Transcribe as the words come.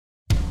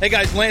Hey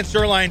guys, Lance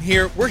Zerline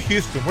here. We're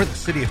Houston. We're the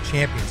city of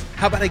champions.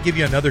 How about I give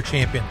you another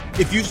champion?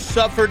 If you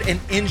suffered an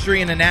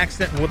injury in an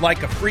accident and would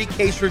like a free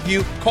case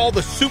review, call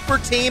the super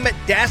team at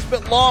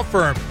Daspit Law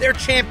Firm. They're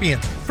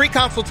champions. Free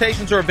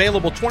consultations are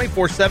available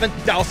 24/7.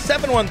 Dial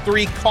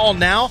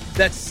 713-CALL-NOW.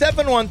 That's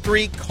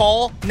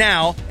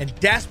 713-CALL-NOW and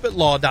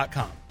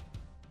DaspitLaw.com.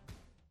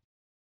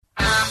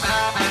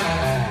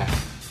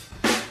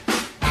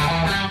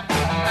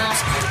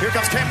 Here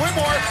comes Cam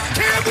Whitmore.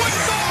 Cam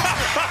Whitmore!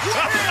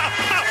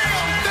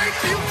 Thank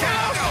you,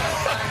 Cam!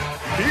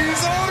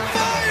 He's on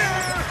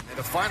fire! And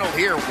the final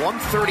here,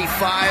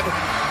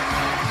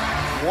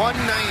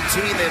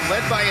 135-119. They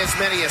led by as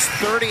many as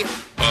 30.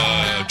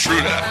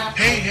 True that.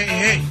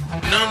 Hey.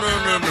 No.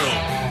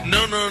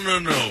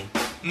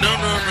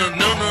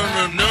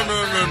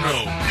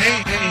 Hey.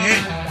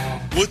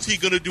 What's he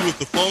going to do with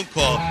the phone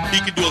call? He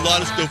can do a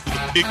lot of stuff with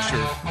a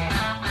picture.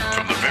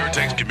 From the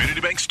Veritex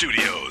Community Bank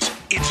Studios,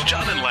 it's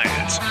John and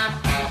Lance.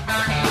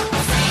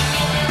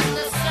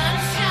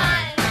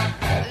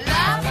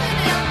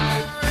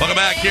 Welcome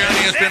back here on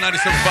ESPN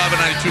 97.5 and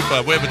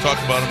 92.5. We haven't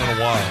talked about them in a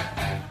while.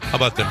 How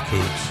about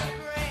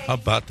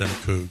them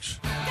Cougs?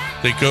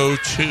 They go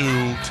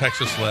to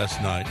Texas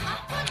last night.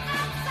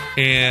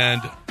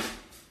 And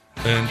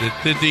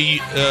did the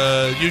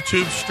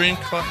YouTube stream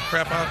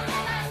crap out?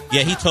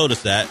 Yeah, he told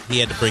us that. He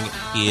had to bring it.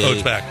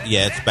 It's back.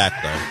 Yeah, it's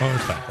back, though. Oh,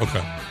 it's back.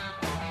 Okay.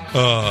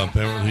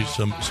 Apparently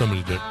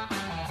somebody did.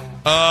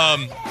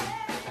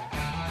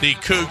 The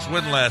Cougs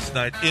win last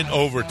night in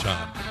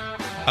overtime.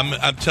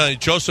 I'm telling you,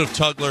 Joseph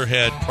Tugler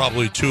had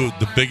probably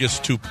the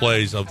biggest two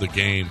plays of the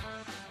game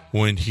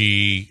when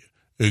he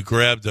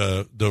grabbed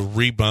the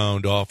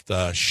rebound off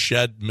the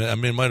shed. I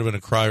mean, it might have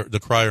been the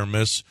crier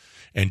miss,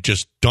 and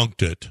just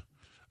dunked it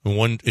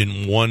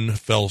in one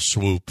fell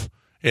swoop.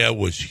 Yeah, it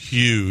was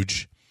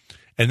huge.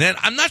 And then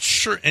I'm not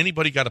sure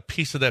anybody got a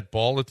piece of that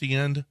ball at the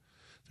end.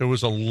 There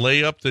was a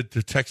layup that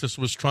the Texas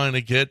was trying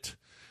to get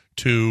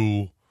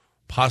to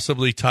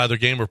possibly tie their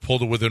game or pull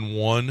to within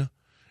one.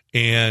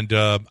 And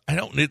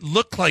it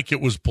looked like it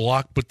was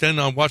blocked, but then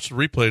I watched the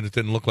replay and it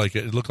didn't look like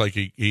it. It looked like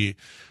it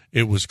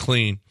was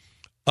clean.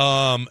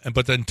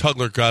 But then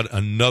Tugler got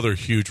another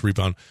huge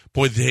rebound.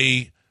 Boy,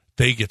 they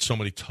get so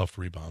many tough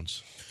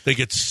rebounds. They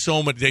get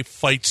so many. They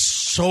fight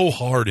so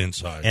hard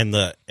inside. And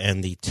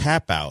the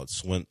tap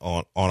outs when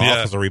on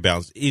offensive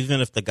rebounds, even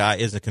if the guy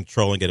isn't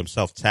controlling it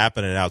himself,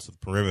 tapping it out to the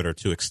perimeter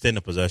to extend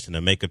the possession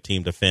and make a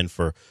team defend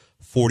for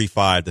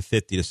 45 to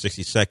 50 to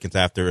 60 seconds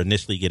after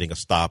initially getting a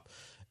stop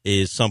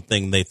is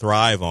something they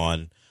thrive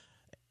on.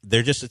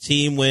 They're just a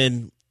team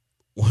when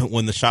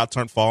the shots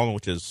aren't falling,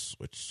 which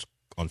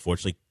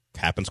unfortunately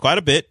happens quite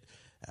a bit.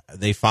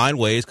 They find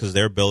ways because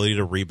their ability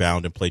to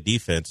rebound and play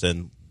defense,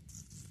 and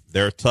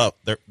they're tough.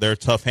 They're a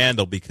tough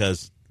handle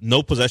because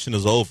no possession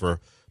is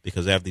over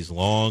because they have these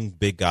long,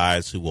 big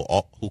guys who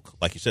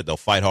like you said, they'll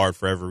fight hard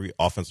for every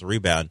offensive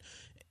rebound.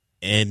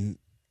 And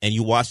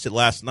you watched it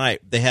last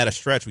night. They had a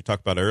stretch we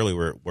talked about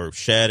earlier where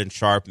Shed and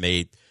Sharp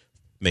made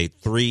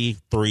 3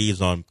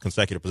 threes on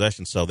consecutive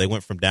possessions. So they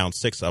went from down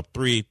 6 up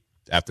 3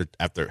 after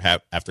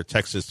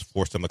Texas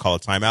forced them to call a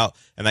timeout,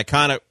 and that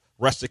kind of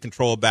wrested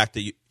control back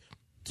to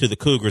the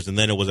Cougars, and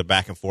then it was a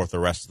back and forth the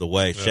rest of the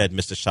way. Yeah. Shed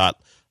missed a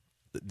shot,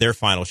 their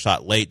final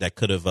shot late that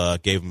could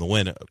have gave them the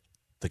win. I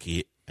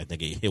think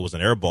it was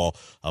an air ball,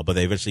 but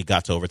they eventually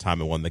got to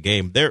overtime and won the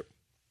game. They're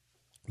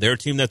a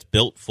team that's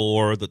built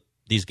for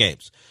these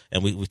games,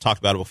 and we've talked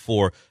about it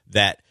before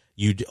that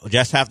you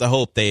just have to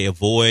hope they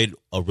avoid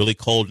a really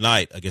cold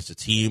night against a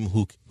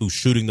team who's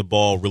shooting the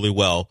ball really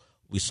well.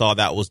 We saw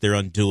that was their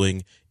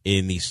undoing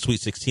in the Sweet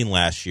 16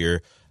 last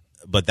year.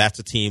 But that's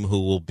a team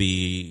who will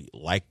be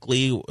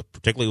likely,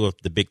 particularly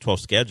with the Big-12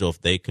 schedule, if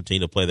they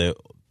continue to play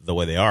the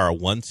way they are, a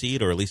 1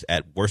 seed or at least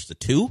at worst a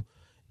 2.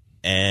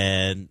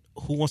 And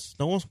no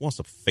one wants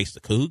to face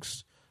the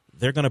Cougs.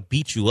 They're going to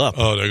beat you up.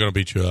 Oh, they're going to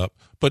beat you up.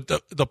 But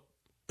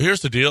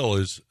here's the deal: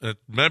 is it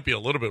might be a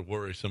little bit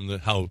worrisome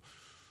that how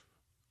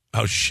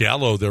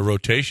shallow their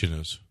rotation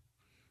is.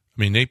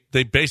 I mean,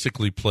 they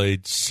basically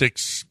played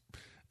 6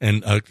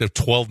 and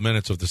 12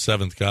 minutes of the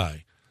 7th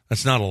guy.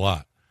 That's not a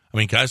lot. I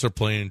mean, guys are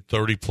playing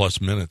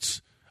 30-plus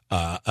minutes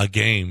a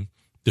game.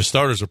 The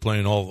starters are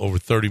playing all over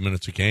 30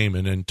 minutes a game,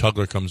 and then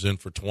Tugler comes in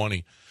for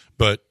 20.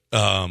 But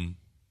and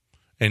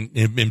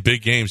in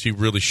big games, he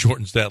really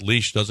shortens that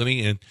leash, doesn't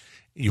he? And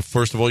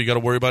first of all, you got to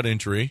worry about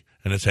injury,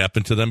 and it's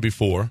happened to them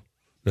before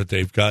that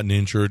they've gotten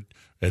injured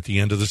at the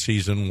end of the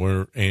season,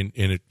 and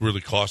it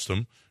really cost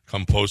them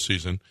come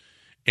postseason.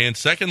 And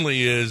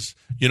secondly, is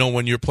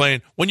when you're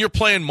playing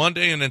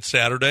Monday and then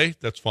Saturday,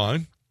 that's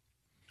fine.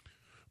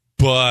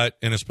 But,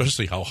 and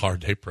especially how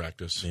hard they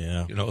practice.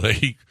 Yeah.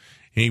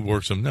 He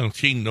works them. No,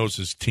 he knows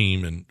his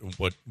team and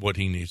what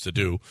he needs to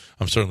do.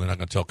 I'm certainly not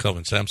going to tell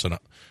Kelvin Sampson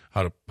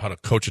how to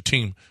coach a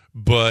team,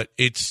 but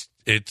it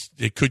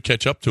could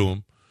catch up to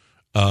him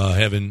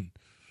having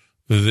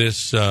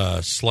this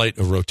slight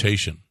of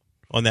rotation.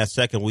 On that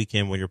second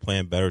weekend when you're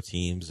playing better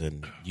teams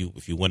and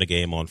if you win a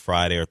game on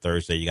Friday or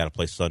Thursday, you got to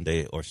play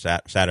Sunday or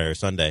Saturday or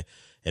Sunday.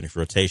 And if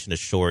rotation is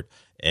short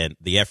and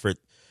the effort,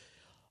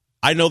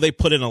 I know they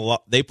put in a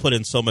lot. They put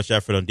in so much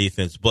effort on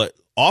defense, but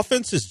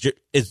offense is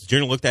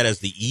generally looked at as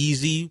the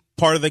easy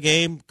part of the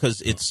game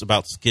because it's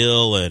about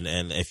skill and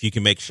if you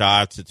can make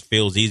shots, it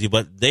feels easy.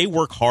 But they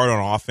work hard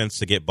on offense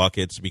to get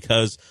buckets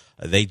because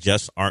they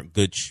just aren't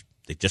good.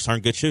 They just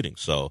aren't good shooting.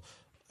 So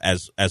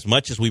as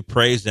much as we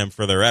praise them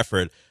for their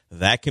effort,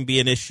 that can be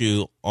an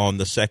issue on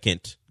the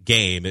second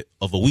game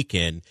of a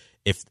weekend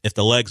if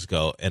the legs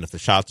go and if the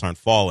shots aren't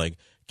falling.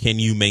 Can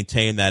you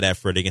maintain that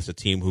effort against a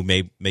team who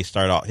may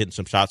start out hitting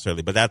some shots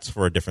early? But that's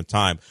for a different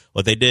time.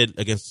 What they did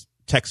against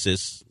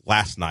Texas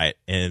last night,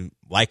 and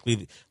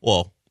likely,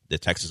 the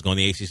Texas going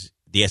to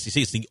the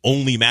SEC. It's the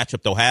only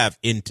matchup they'll have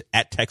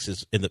at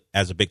Texas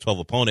as a Big 12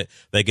 opponent.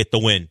 They get the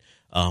win.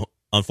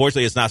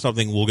 Unfortunately, it's not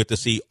something we'll get to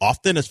see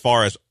often as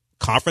far as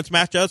conference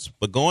matchups,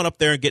 but going up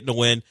there and getting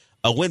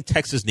a win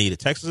Texas needed.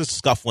 Texas is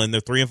scuffling.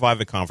 They're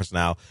 3-5 in conference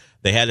now.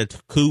 They had the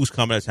Cougs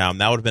coming to town.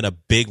 That would have been a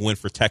big win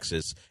for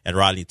Texas and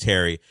Rodney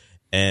Terry.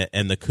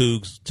 And the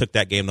Cougs took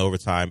that game to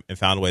overtime and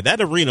found a way.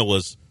 That arena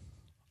was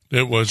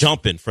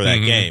jumping for that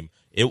game.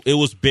 It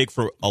was big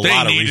for a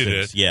lot of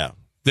reasons. Yeah.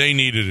 They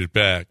needed it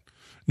back.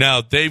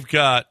 Now, they've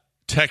got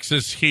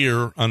Texas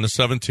here on the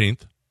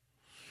 17th,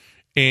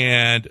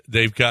 and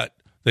they've got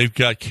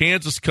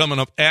Kansas coming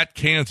up at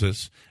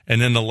Kansas,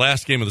 and then the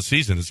last game of the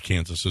season is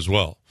Kansas as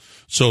well.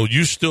 So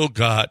you still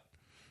got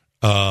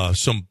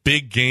some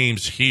big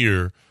games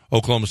here.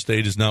 Oklahoma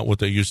State is not what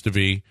they used to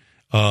be.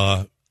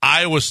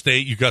 Iowa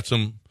State, you got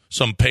some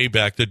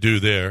payback to do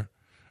there.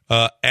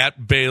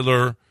 At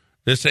Baylor,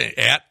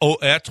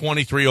 at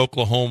 23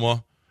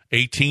 Oklahoma,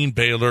 18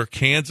 Baylor.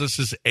 Kansas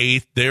is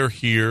 8th. They're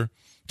here.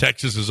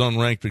 Texas is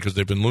unranked because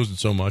they've been losing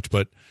so much,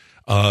 but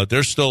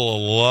there's still a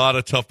lot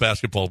of tough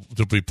basketball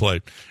to be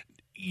played.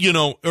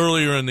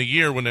 Earlier in the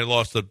year when they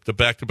lost the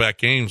back-to-back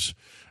games,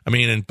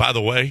 and by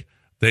the way,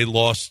 they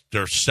lost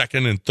their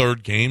second and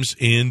third games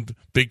in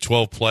Big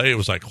 12 play. It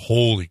was like,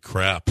 holy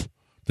crap,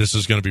 this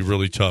is going to be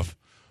really tough.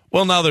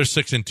 Well, now they're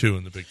 6-2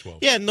 in the Big 12.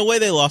 Yeah, and the way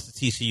they lost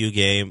the TCU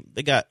game,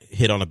 they got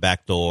hit on a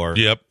back door.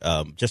 Yep.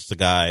 Just the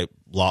guy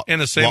lost.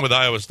 And the same with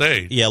Iowa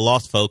State. Yeah,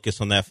 lost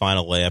focus on that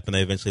final layup, and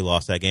they eventually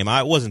lost that game.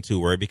 I wasn't too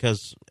worried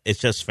because it's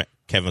just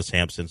Kelvin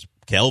Sampson's.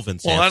 Well,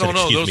 I don't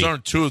know. Those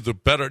aren't two of the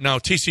better. Now,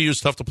 TCU's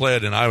tough to play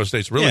at, and Iowa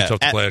State's really tough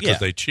to play at because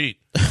they cheat.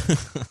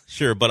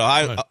 Sure, but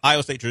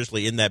Iowa State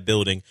traditionally in that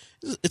building,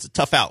 it's a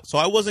tough out. So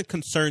I wasn't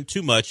concerned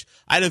too much.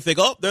 I didn't think,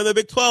 they're the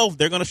Big 12.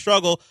 They're going to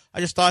struggle.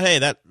 I just thought, hey,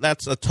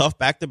 that's a tough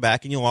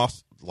back-to-back, and you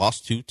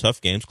lost two tough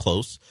games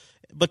close.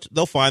 But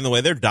they'll find the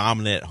way. They're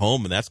dominant at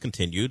home, and that's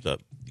continued. You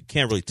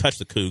can't really touch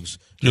the Cougs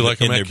you like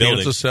them in at their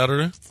Kansas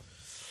Saturday?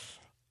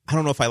 I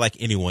don't know if I like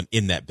anyone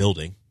in that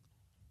building.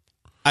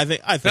 I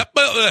think.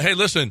 But, hey,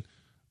 listen.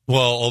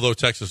 Well, although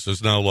Texas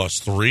has now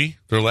lost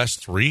their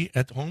last 3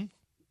 at home.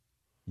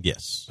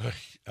 Yes.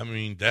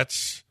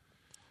 That's.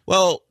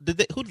 Well,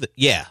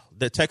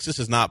 the Texas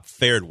has not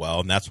fared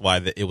well, and that's why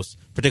it was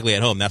particularly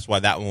at home. That's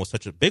why that one was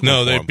such a big one.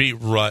 No, they them. beat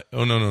right.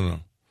 Oh no.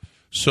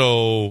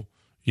 So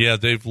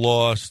they've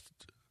lost.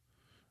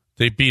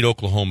 They beat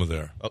Oklahoma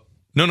there. Oh.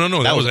 No.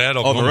 That was at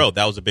Oklahoma. On the road.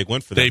 That was a big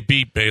win for them. They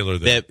beat Baylor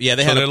there.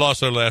 They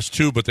lost their last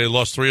 2, but they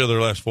lost 3 of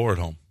their last 4 at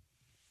home.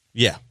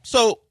 Yeah.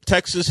 So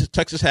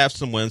Texas have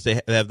some wins. They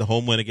have the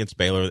home win against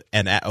Baylor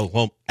and at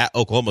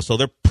Oklahoma. So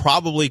they're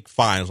probably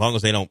fine as long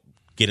as they don't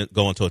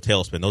go into a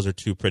tailspin. Those are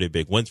 2 pretty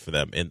big wins for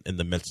them in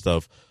the midst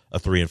of a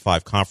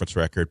 3-5 conference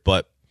record.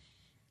 But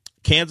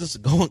Kansas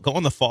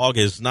going the Fog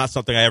is not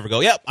something I ever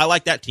go, yep, I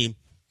like that team.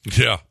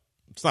 Yeah.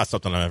 It's not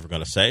something I'm ever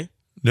going to say.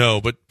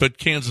 No, but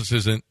Kansas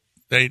isn't.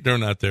 They're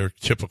not their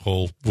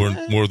typical.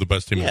 We're the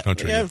best team in the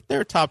country. Yeah,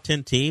 they're a top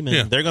 10 team,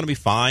 and they're going to be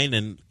fine.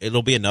 And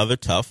it'll be another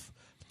tough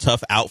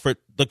out for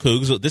the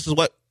Cougs. This is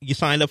what you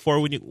signed up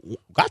for when you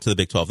got to the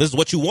Big 12. This is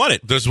what you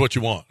wanted. This is what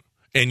you want.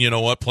 And you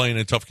know what? Playing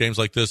in tough games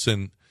like this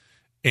and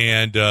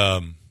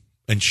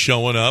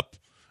showing up.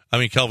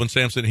 Kelvin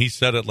Sampson, he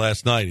said it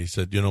last night. He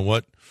said, you know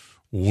what?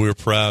 We're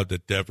proud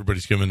that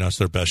everybody's giving us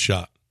their best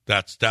shot.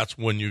 That's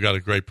when you got a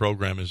great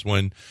program, is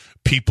when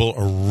people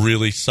are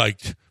really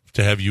psyched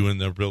to have you in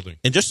their building.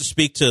 And just to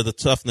speak to the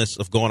toughness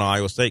of going to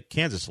Iowa State,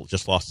 Kansas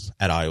just lost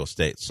at Iowa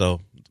State.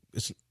 So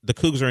the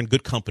Cougs are in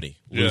good company,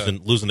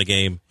 losing the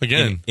game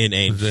again in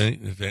Ames.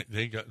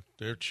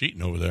 They're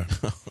cheating over there.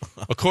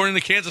 According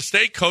to Kansas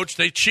State coach,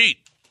 they cheat.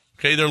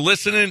 Okay, they're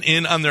listening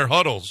in on their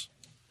huddles,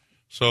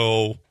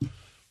 so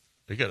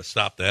they got to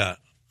stop that.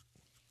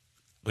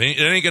 It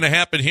ain't going to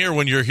happen here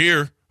when you're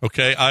here.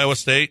 Okay, Iowa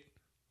State.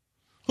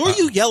 Who are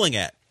you yelling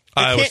at?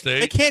 Iowa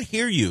State. They can't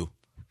hear you,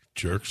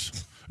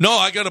 jerks. No,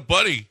 I got a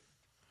buddy.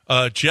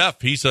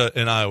 Jeff, he's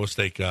an Iowa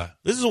State guy.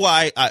 This is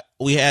why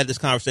we had this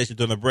conversation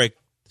during the break.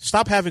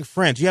 Stop having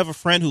friends. You have a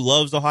friend who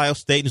loves Ohio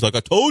State, and he's like,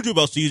 I told you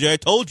about CJ. I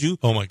told you.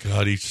 Oh, my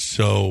God. He's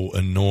so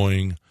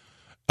annoying.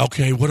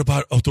 Okay, what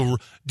about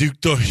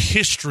the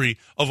history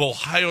of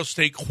Ohio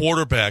State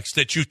quarterbacks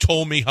that you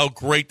told me how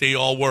great they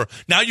all were?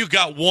 Now you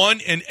got one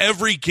in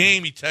every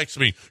game. He texts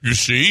me, you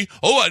see?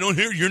 Oh, I don't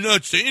hear. You're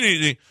not saying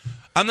anything.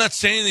 I'm not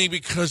saying anything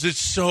because it's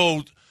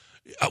so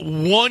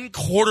one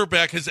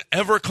quarterback has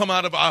ever come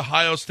out of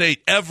Ohio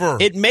State, ever.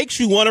 It makes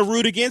you want to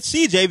root against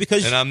CJ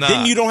because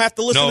then you don't have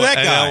to listen to that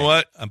guy. You know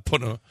what? I'm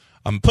putting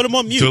him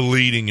on mute.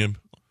 Deleting him.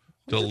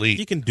 Delete.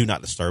 You can do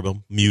not disturb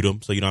him, mute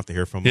him, so you don't have to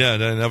hear from him. Yeah,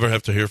 I never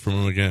have to hear from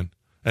him again.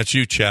 That's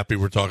you, Chappie,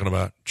 we're talking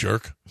about,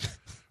 jerk.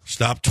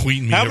 Stop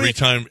tweeting me every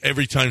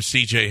time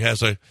CJ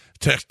has a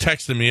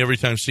texting me every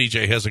time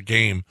CJ has a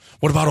game.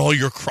 What about all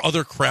your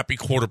other crappy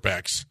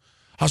quarterbacks?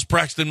 How's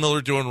Braxton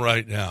Miller doing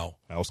right now?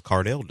 How's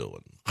Cardale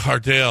doing?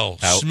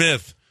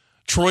 Smith,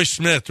 Troy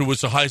Smith, who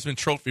was a Heisman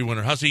Trophy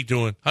winner. How's he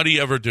doing? How do you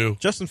ever do?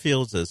 Justin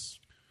Fields is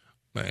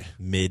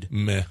mid.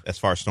 As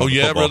far as football.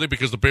 Really?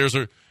 Because the Bears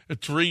are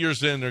 3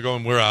 years in. They're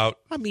going, we're out.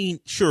 I mean,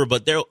 sure,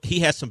 but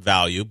he has some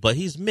value, but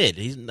he's mid.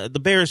 The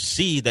Bears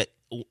see that.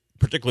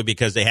 Particularly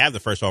because they have the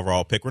first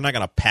overall pick. We're not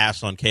going to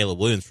pass on Caleb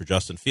Williams for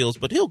Justin Fields,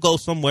 but he'll go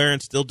somewhere and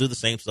still do the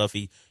same stuff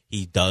he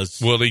does.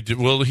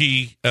 Will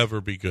he ever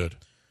be good?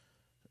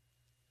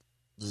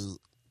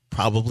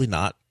 Probably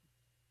not.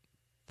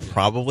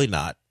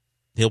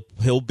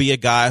 He'll be a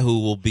guy who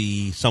will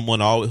be someone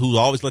who's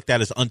always looked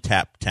at as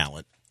untapped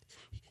talent.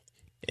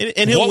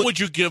 And what would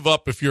you give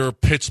up if you're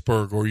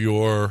Pittsburgh or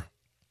you're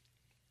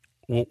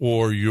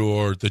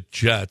the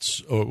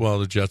Jets?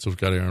 The Jets have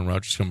got Aaron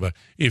Rodgers coming back.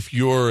 If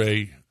you're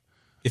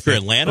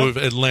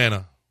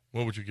Atlanta,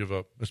 what would you give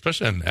up,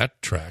 especially on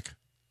that track?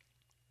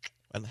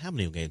 And how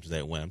many games did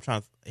they win?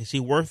 Is he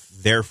worth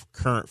their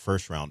current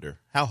first rounder?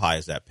 How high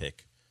is that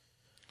pick?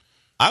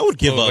 I would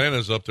give up.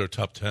 Atlanta's up there,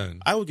 top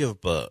 10. I would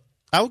give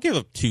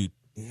up two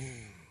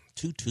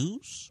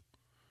twos.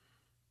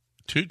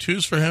 2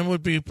 twos for him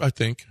would be, I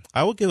think.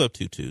 I would give up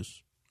 2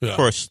 twos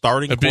for a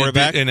starting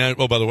quarterback.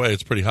 By the way,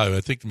 it's pretty high.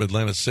 I think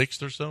Atlanta's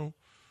 6th or so,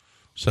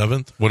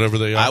 7th, whatever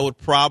they are.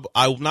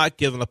 I would not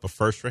give up a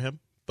first for him.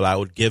 But I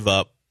would give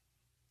up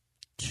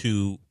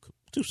two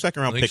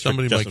second-round picks.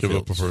 Somebody might give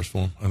up a first for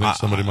him. I think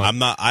somebody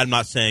might. I'm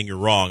not saying you're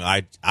wrong.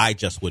 I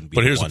just wouldn't be.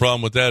 But here's the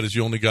problem with that: is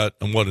you only got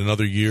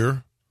another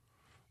year,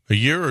 a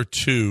year or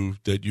two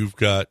that you've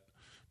got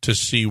to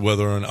see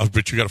whether or not.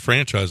 But you got to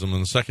franchise him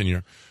in the second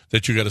year.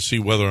 That you got to see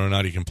whether or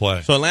not he can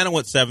play. So Atlanta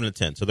went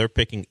 7-10. So they're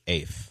picking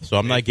 8th. So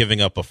I'm not giving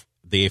up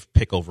the 8th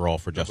pick overall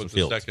for Justin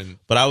Fields.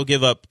 But I would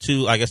give up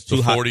two. I guess 2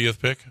 the 40th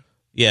pick.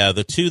 Yeah,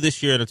 the 2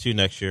 this year and the 2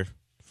 next year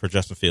for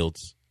Justin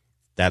Fields.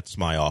 That's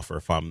my offer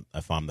if I'm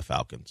the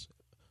Falcons.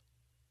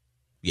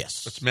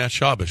 Yes. That's Matt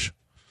Shabish.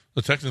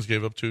 The Texans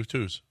gave up 2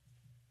 twos.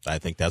 I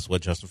think that's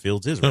what Justin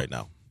Fields is right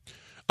now.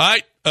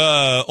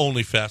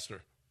 Only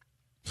faster.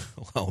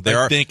 Well, there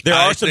are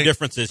some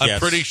differences, yes. I'm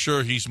pretty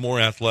sure he's more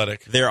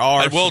athletic. There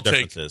are some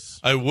differences.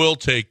 I will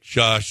take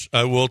Matt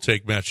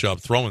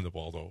Schaub throwing the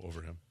ball, though,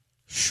 over him.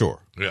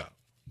 Sure. Yeah.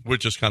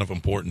 Which is kind of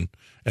important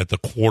at the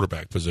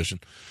quarterback position.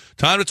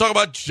 Time to talk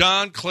about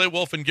John Clay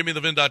Wolf and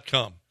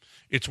GimmeTheVin.com.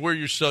 It's where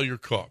you sell your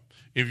car.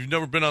 If you've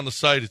never been on the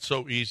site, it's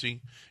so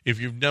easy.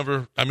 If you've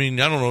never, I don't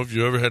know if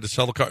you ever had to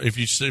sell a car. If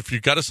you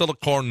got to sell a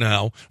car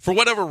now, for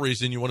whatever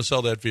reason, you want to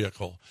sell that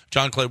vehicle,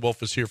 John Clay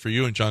Wolf is here for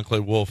you, and John Clay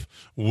Wolf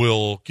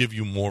will give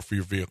you more for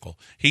your vehicle.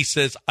 He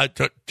says,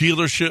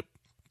 dealership,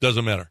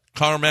 doesn't matter.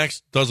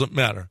 CarMax, doesn't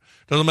matter.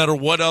 Doesn't matter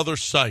what other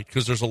site,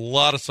 because there's a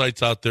lot of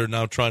sites out there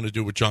now trying to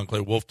do what John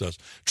Clay Wolf does.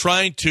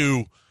 Trying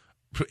to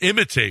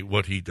imitate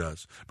what he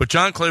does. But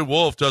John Clay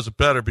Wolf does it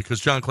better because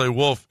John Clay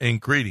Wolf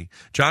ain't greedy.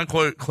 John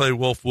Clay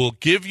Wolf will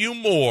give you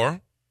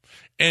more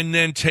and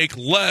then take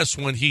less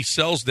when he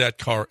sells that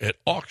car at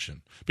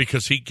auction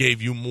because he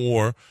gave you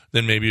more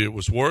than maybe it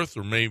was worth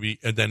or maybe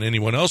than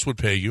anyone else would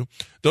pay you.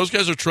 Those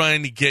guys are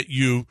trying to get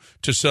you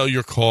to sell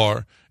your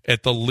car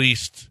at the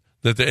least,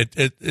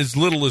 as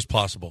little as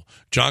possible.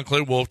 John Clay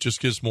Wolf just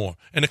gives more.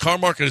 And the car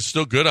market is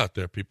still good out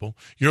there, people.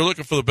 You're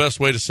looking for the best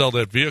way to sell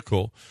that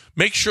vehicle.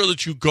 Make sure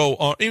that you go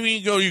on. I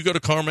mean, you go to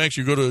CarMax,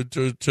 you go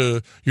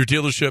to your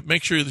dealership.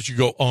 Make sure that you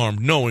go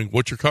armed, knowing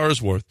what your car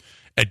is worth.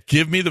 At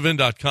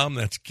GiveMeTheVin.com,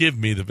 that's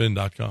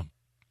GiveMeTheVin.com.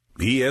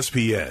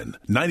 ESPN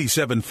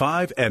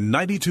 97.5 and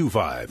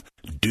 92.5.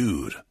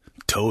 Dude,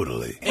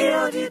 totally.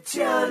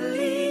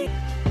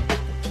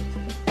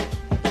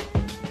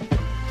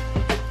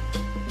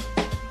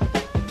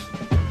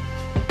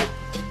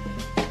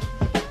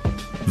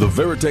 The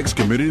Veritex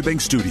Community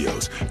Bank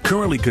Studios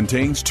currently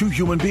contains 2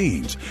 human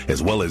beings,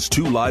 as well as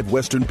 2 live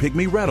western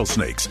pygmy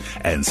rattlesnakes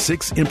and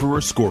 6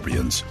 emperor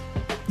scorpions.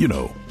 You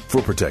know,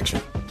 for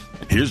protection.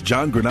 Here's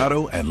John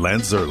Granado and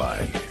Lance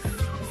Zerline.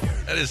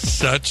 That is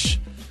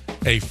such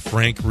a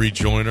Frank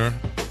rejoiner.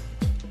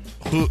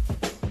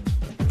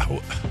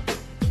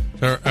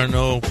 There are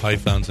no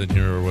pythons in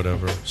here or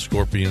whatever.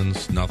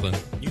 Scorpions, nothing.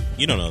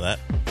 You don't know that.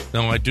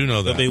 No, I do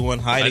know that. There'll be one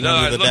hiding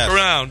under the desk. I looked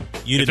around.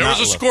 If there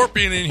was a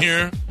scorpion in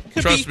here,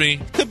 trust me.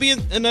 Could be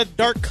in a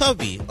dark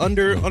cubby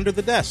under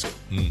the desk.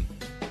 You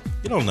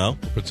don't know.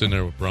 What's in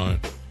there with Brian?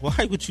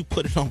 Why would you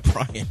put it on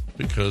Brian?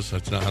 Because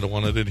that's not how I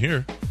want it in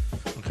here.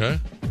 Okay?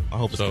 I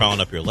hope it's crawling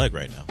up your leg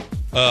right now.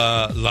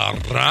 La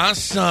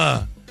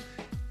raza.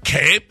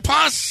 ¿Qué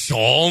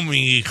pasó,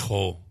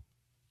 mijo?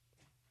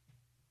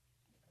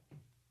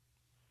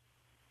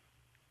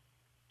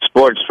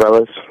 Sports,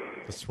 fellas.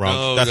 That's wrong.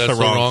 No, that's the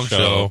wrong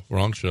show.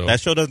 Wrong show. That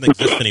show doesn't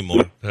exist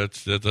anymore.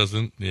 That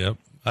doesn't. Yep.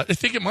 I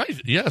think it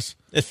might. Yes.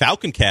 The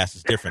Falcon Cast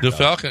is different. The though.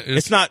 Falcon.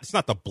 It's not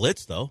the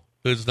Blitz though.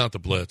 It's not the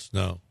Blitz.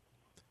 No.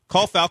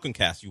 Call Falcon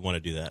Cast. You want to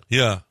do that?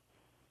 Yeah.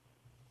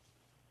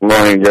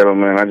 Morning,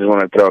 gentlemen. I just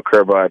want to throw a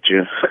curveball at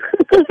you.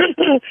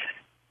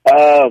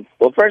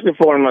 Well, first and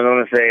foremost, I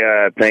want to say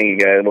thank you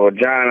guys. Well,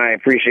 John, I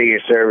appreciate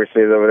your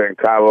services over there in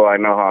Cabo. I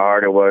know how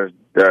hard it was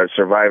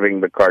surviving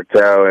the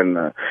cartel and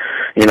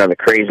the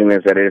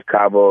craziness that is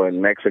Cabo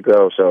and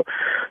Mexico. So,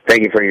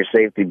 thank you for your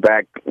safety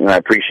back. I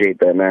appreciate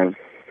that, man.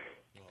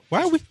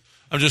 Why are we?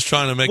 I'm just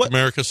trying to make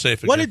America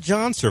safe again. What did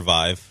John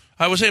survive?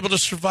 I was able to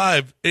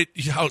survive.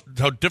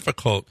 How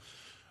difficult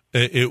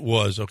it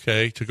was.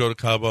 Okay, to go to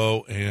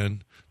Cabo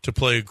and to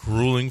play a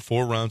grueling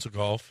 4 rounds of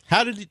golf.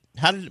 How did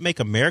it make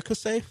America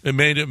safe? It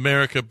made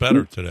America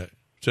better today.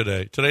 No,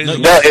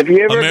 if you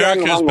ever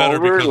gotten America's better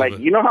hungover, because like of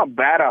it. you know how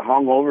bad a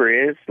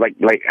hungover is, like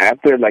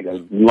after like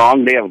a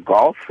long day of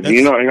golf. Do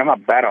you know how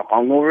bad a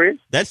hungover is?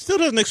 That still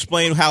doesn't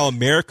explain how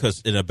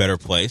America's in a better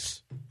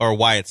place or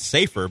why it's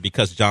safer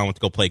because John went to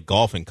go play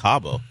golf in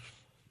Cabo.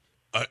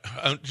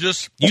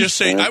 Just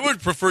say I would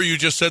prefer you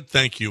just said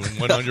thank you and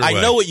went on your way.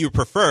 I know what you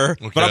prefer,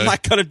 Okay. but I'm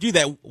not going to do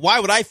that. Why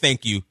would I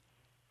thank you?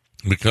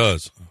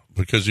 Because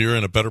you're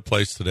in a better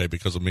place today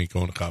because of me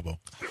going to Cabo.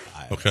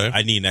 Okay?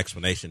 I need an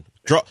explanation.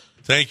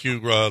 Thank you,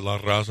 La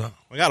Raza.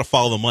 I got to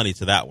follow the money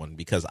to that one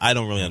because I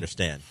don't really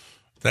understand.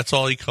 That's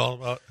all he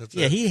called about? That's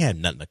it? He had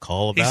nothing to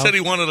call about. He said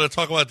he wanted to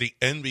talk about the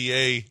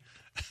NBA.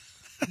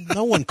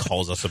 No one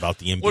calls us about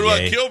the NBA. What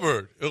about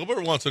Gilbert?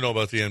 Gilbert wants to know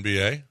about the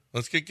NBA.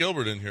 Let's get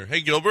Gilbert in here.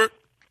 Hey, Gilbert.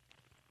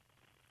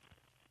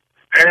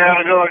 Hey, how's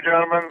it going,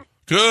 gentlemen?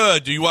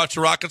 Good. Do you watch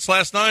the Rockets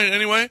last night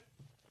anyway?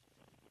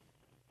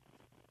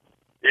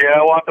 Yeah,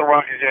 I want the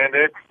Rockets in.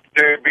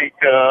 They beat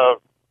the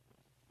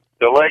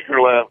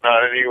Lakers last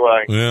night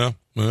anyway. Yeah.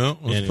 Well,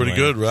 that's pretty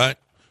good, right?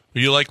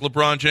 You like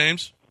LeBron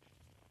James?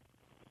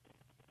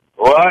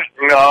 What?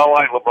 No, I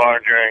like LeBron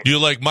James. Do you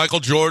like Michael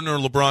Jordan or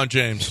LeBron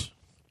James?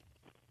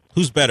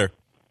 Who's better?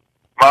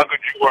 Michael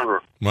Jordan.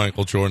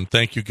 Michael Jordan.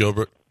 Thank you,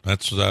 Gilbert.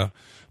 That's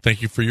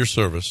thank you for your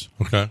service.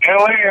 Okay. Hey,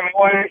 Lance,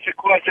 what is your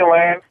question,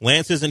 Lance?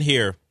 Lance isn't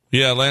here.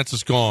 Yeah, Lance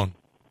is gone.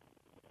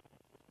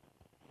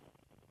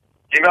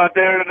 You not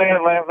there today?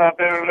 Lance not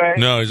there today?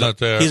 No, he's not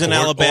there. He's in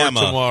Alabama.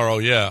 Or tomorrow,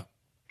 yeah.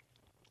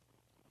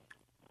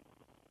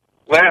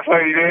 Lance,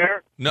 are you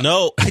there?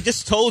 No, I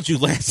just told you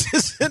Lance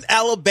is in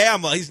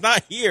Alabama. He's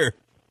not here.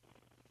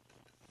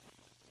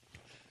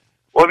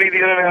 What did he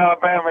do in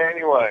Alabama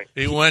anyway?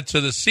 He went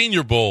to the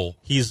Senior Bowl.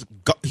 He's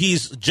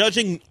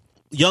judging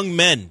young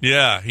men.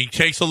 Yeah, he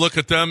takes a look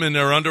at them in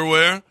their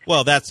underwear.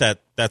 Well, that's at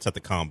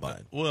the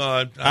combine. Well,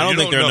 I don't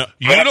think they're.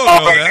 You don't know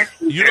that.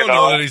 You don't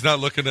know that he's not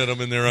looking at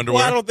them in their underwear.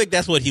 Well, I don't think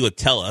that's what he would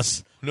tell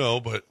us. No,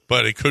 but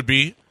it could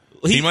be.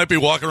 He might be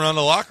walking around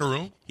the locker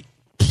room.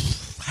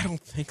 I don't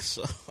think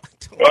so.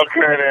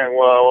 Okay, then.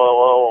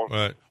 Well.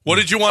 Right. What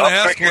did you want to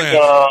ask thinking,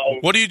 Lance?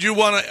 What did you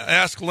want to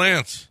ask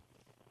Lance?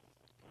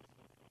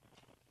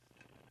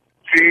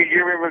 See,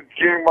 give me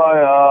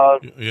my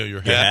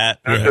Your hat.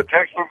 the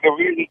text from the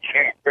really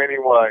camp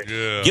anyway.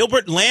 Yeah.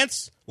 Gilbert,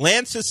 Lance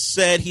has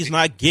said he's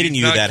not getting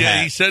you that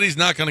hat. He said he's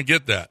not going to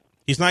get that.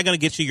 He's not going to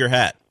get you your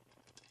hat.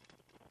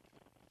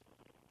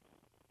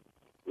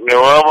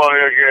 No, I'm going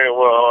to get,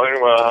 well,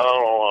 anyway, I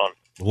don't want.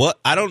 What?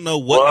 I don't know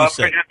what you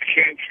said. I just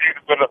can't see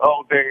for the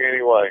whole thing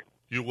anyway.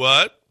 You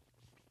what?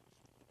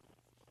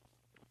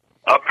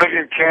 I'm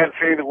picking Kansas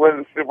City to win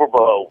the Super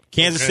Bowl.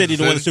 Kansas City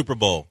to win the Super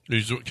Bowl.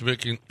 He's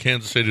picking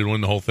Kansas City to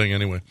win the whole thing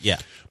anyway. Yeah.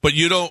 But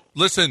you don't,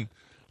 listen,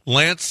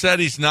 Lance said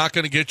he's not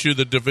going to get you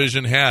the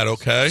division hat,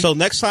 okay? So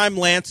next time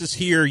Lance is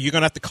here, you're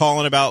going to have to call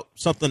in about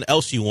something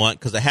else you want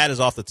because the hat is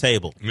off the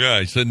table. Yeah,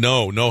 he said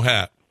no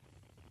hat.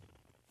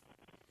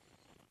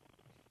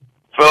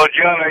 So,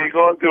 John, are you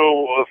going to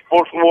a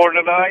sports award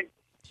tonight?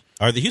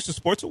 Are the Houston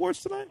Sports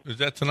Awards tonight? Is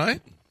that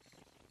tonight?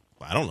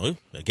 I don't know.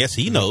 I guess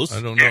he knows.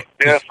 I don't know.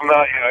 Yes,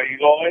 tonight. Are you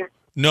going?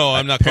 No,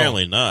 I'm not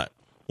Apparently going. not.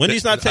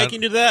 Wendy's not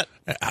taking you to that?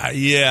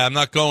 Yeah, I'm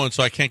not going,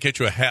 so I can't get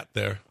you a hat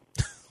there.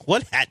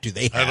 What hat do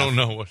they have? I don't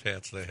know what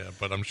hats they have,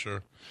 but I'm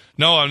sure.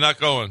 No, I'm not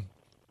going.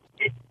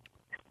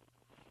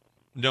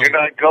 No. You're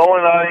not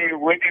going, are you?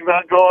 Wendy's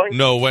not going?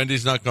 No,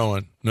 Wendy's not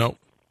going. No.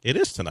 It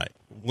is tonight.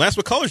 Lance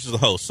McCullers is the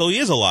host, so he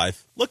is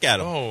alive. Look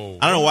at him. Oh.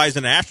 I don't know why he's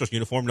in an Astros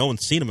uniform. No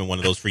one's seen him in one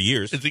of those for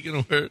years. Is he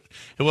going to wear it?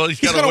 Well, he's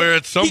got to wear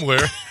it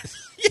somewhere.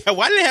 Yeah,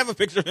 why did they have a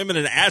picture of him in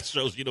an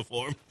Astros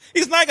uniform?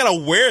 He's not going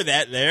to wear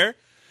that there.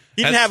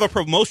 He didn't have a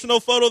promotional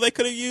photo they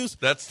could have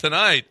used? That's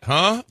tonight,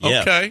 huh?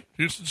 Yeah. Okay.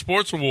 Houston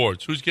Sports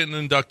Awards. Who's getting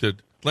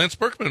inducted? Lance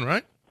Berkman,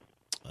 right?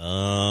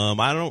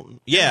 I don't.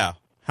 Yeah,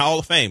 Hall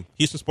of Fame.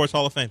 Houston Sports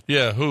Hall of Fame.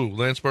 Yeah, who?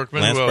 Lance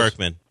Berkman? Lance Who else?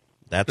 Berkman.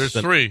 There's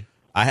three.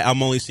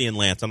 I'm only seeing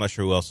Lance. I'm not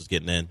sure who else is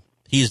getting in.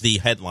 He's the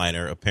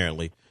headliner,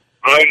 apparently.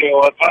 I know.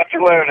 I'll talk to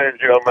you later,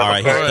 Joe. All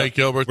right, All right,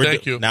 Gilbert.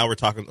 Thank you. Now we're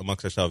talking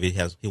amongst ourselves.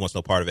 He wants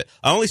no part of it.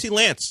 I only see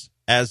Lance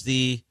as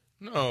the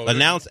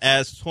announced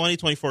as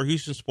 2024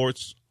 Houston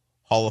Sports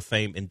Hall of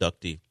Fame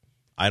inductee.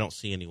 I don't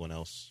see anyone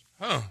else.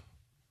 Huh.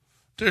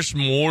 There's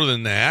more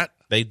than that.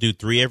 They do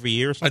 3 every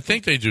year. I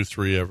think they do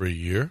 3 every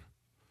year.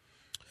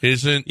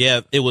 Isn't?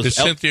 Yeah, it was is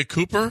Cynthia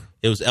Cooper?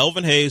 It was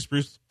Elvin Hayes,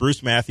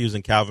 Bruce Matthews,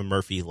 and Calvin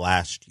Murphy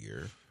last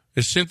year.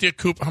 Is Cynthia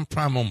Cooper?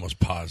 I'm almost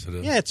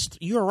positive. Yeah,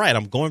 you're right.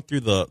 I'm going through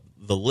the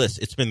list.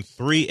 It's been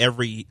 3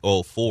 every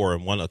 4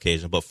 on one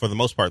occasion, but for the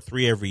most part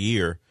 3 every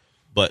year.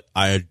 But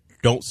I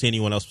don't see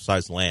anyone else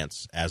besides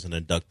Lance as an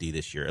inductee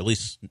this year. At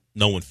least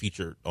no one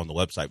featured on the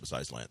website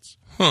besides Lance.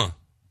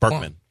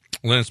 Berkman.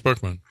 Lance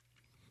Berkman.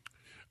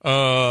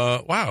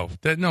 Wow.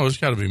 There's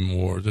got to be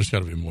more. There's got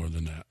to be more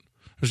than that.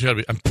 There's got to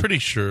be. I'm pretty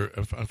sure,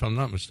 if I'm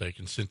not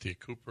mistaken, Cynthia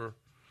Cooper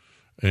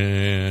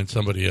and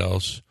somebody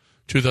else.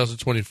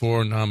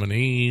 2024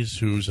 nominees.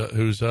 Who's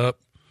up?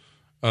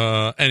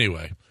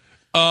 Anyway.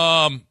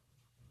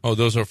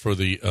 Those are for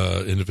the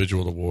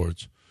individual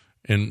awards.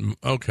 And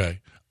okay.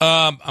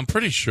 I'm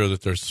pretty sure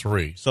that there's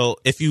 3. So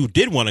if you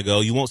did want to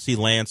go, you won't see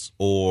Lance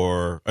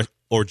or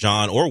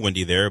John or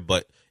Wendy there,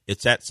 but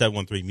it's at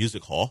 713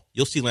 Music Hall.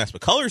 You'll see Lance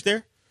McCullers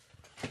there.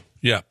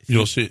 Yeah,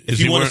 you'll see. If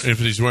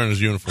he's wearing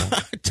his uniform.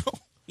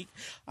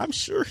 I'm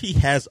sure he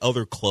has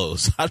other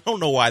clothes. I don't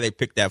know why they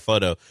picked that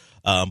photo,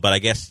 but I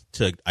guess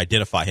to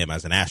identify him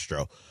as an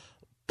Astro.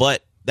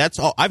 But that's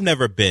all. I've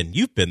never been.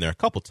 You've been there a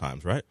couple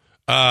times, right?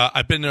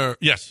 I've been there.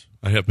 Yes,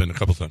 I have been a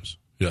couple times.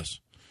 Yes.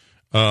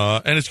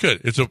 And it's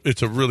good.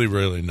 It's a really,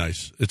 really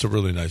nice. It's a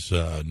really nice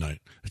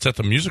night. It's at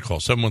the Music Hall,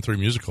 713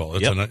 Music Hall.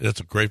 That's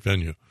a great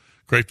venue.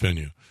 Great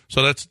venue.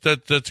 So that's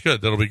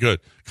good. That'll be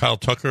good. Kyle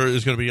Tucker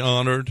is going to be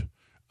honored.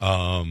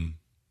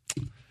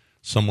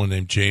 Someone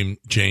named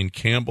Jane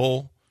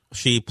Campbell.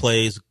 She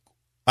plays.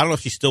 I don't know if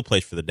she still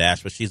plays for the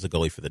Dash, but she's the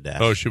goalie for the Dash.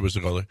 Oh, she was the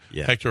goalie.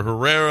 Yeah. Hector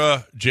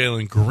Herrera,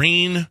 Jalen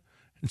Green,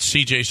 and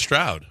C.J.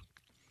 Stroud.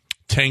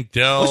 Tank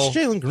Dell, What's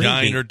Jalen Green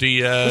Yiner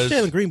Diaz. What's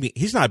Jalen Green?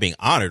 He's not being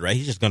honored, right?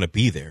 He's just going to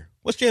be there.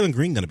 What's Jalen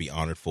Green going to be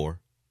honored for?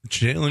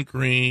 Jalen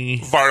Green.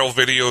 Viral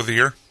video of the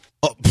year.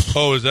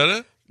 Oh, is that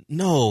it?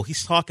 No,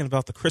 he's talking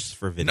about the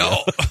Christopher video.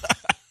 No.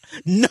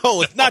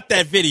 No, it's not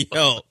that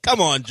video.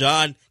 Come on,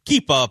 John.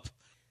 Keep up.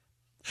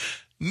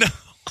 No.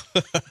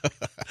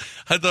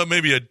 I thought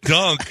maybe a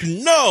dunk.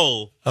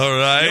 No. All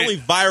right. The only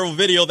viral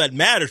video that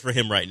matters for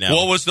him right now.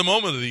 What was the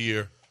moment of the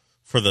year?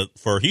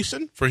 For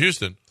Houston? For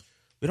Houston.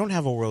 We don't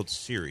have a World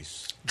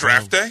Series.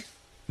 Draft day?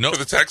 Nope. For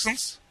the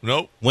Texans?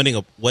 Nope.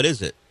 What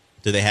is it?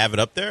 Do they have it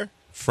up there?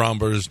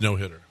 Fromber's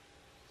no-hitter.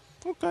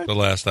 Okay. The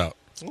last out.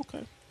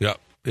 Okay. Yep,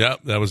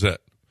 that was it.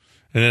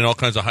 And then all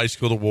kinds of high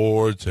school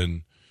awards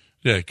and,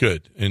 yeah,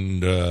 good.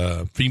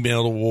 And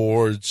female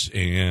awards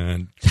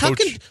and How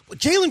can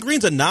Jalen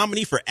Green's a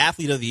nominee for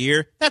Athlete of the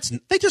Year? That's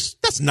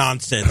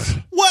nonsense.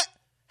 What?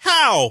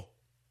 How?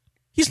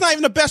 He's not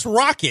even the best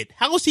Rocket.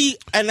 How is he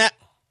a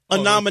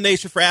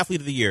nomination for Athlete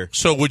of the Year?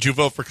 So would you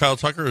vote for Kyle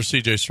Tucker or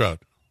C.J. Stroud?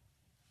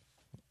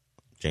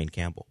 Jane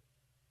Campbell.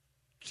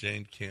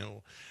 Jane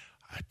Campbell.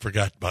 I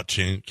forgot about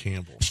Jane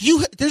Campbell.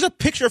 There's a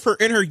picture of her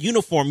in her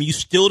uniform. You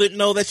still didn't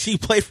know that she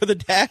played for the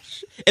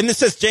Dash? And it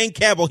says Jane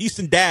Campbell,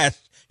 Houston Dash.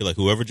 You're like,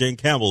 whoever Jane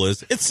Campbell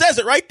is. It says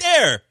it right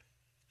there.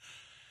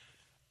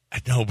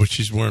 I know, but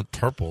she's wearing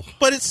purple.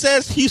 But it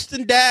says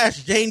Houston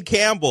Dash, Jane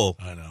Campbell.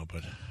 I know,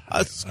 but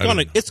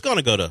It's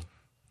gonna go to.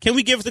 Can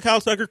we give it to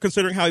Kyle Tucker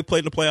considering how he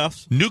played in the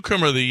playoffs?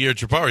 Newcomer of the year,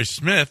 Jabari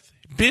Smith,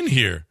 been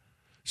here.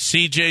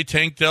 CJ,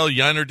 Tank Dell,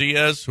 Yiner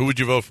Diaz. Who would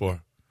you vote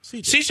for?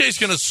 CJ's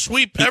going to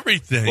sweep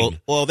everything.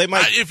 Well, they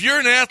might. If you're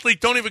an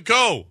athlete, don't even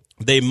go.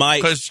 They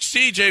might, because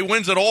CJ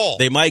wins it all.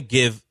 They might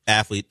give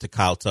athlete to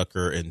Kyle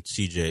Tucker and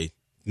CJ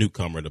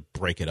Newcomer to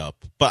break it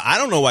up. But I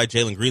don't know why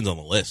Jalen Green's on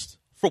the list.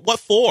 For what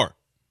for?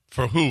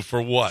 For who?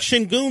 For what?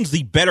 Shingun's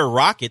the better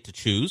Rocket to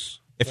choose.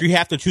 If you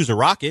have to choose a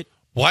Rocket.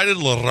 Why did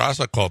La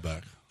Raza call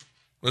back?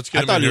 Let's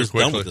get him in here quickly.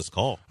 I thought he was done with this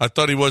call. I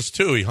thought he was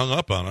too. He hung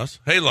up on us.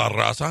 Hey, La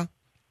Raza.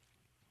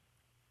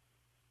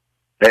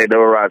 Hey,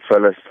 double rods,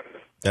 fellas.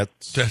 I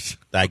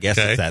guess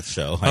it's that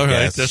show. All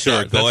right, that's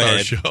go ahead.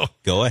 Our show.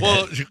 Go ahead.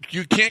 Well,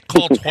 you can't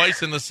call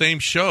twice in the same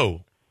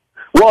show.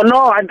 Well,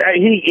 no,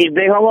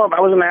 they hung up. I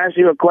was going to ask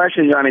you a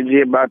question, Johnny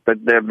G, about the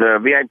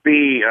VIP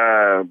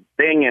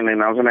thing, and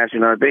then I was going to ask you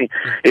another thing.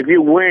 If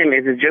you win,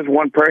 is it just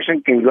one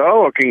person can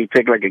go, or can you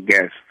take like a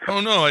guest?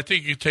 Oh no, I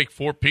think you take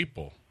 4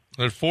 people.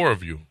 There's 4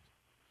 of you.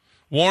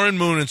 Warren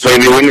Moon and so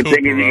if you win the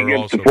ticket, you can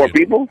get to 4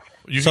 people.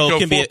 You can go it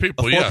can 4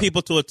 people. 4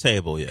 people to a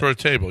table. Yeah, for a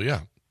table.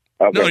 Yeah.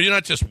 Okay. No, you're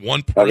not just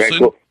one person. Okay,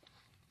 cool.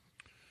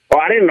 Oh,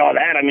 I didn't know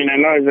that. I mean, I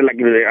know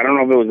I don't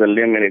know if it was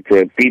limited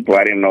to people.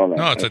 I didn't know that.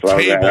 No, it's a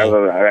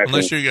table.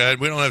 Unless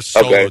we don't have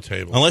solo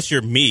tables. Unless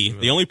you're me.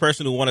 The only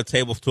person who won a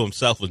table to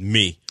himself was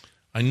me.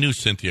 I knew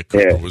Cynthia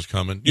Cooper was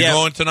coming. You're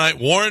going tonight.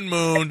 Warren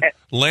Moon,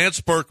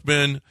 Lance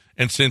Berkman,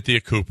 and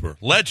Cynthia Cooper.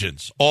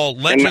 Legends. All.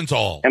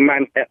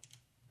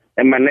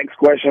 And my next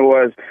question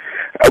was,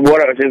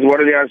 what are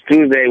the odds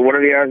Tuesday? What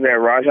are the odds that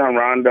Rajon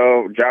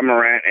Rondo, John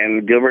Morant,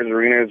 and Gilbert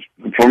Arenas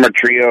form a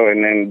trio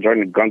and then join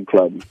the gun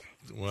club?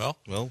 Well,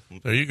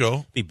 there you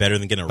go. Be better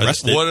than getting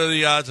arrested. What are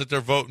the odds that they're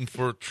voting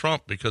for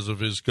Trump because of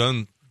his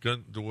gun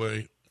the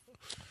way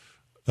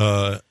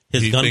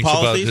his gun thinks policies?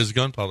 about his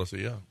gun policy?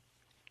 Yeah.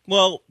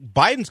 Well,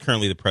 Biden's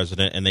currently the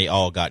president, and they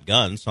all got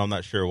guns, so I'm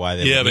not sure why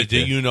they. Yeah, but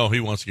you know he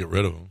wants to get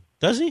rid of them.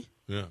 Does he?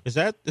 Yeah. Is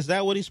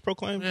that what he's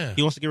proclaimed? Yeah.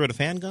 He wants to get rid of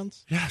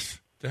handguns? Yes.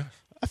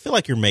 I feel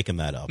like you're making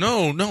that up.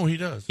 No, he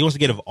does. He wants to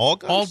get rid of all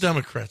guns? All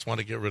Democrats want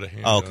to get rid of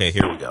handguns. Oh, okay,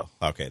 here we go.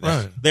 Okay,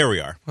 Right. There we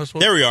are.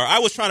 There we are. I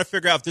was trying to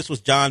figure out if this was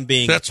John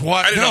being... That's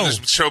why. I didn't know this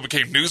show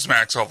became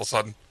Newsmax all of a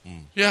sudden.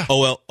 Yeah.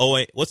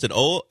 What's it?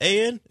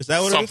 O-A-N? Is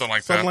that what it is?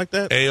 Something like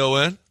that?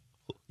 AON?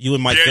 You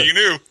and Mike... Yeah, you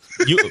knew.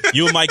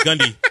 You and Mike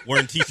Gundy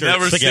wearing T-shirts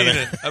Never together.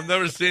 seen it. I've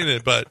never seen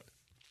it, but...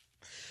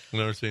 I've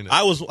never seen it.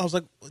 I was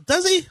like,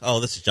 does he? Oh,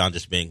 this is John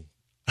just being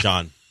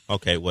John.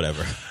 Okay,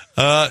 whatever.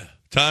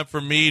 Time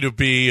for me to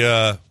be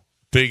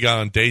big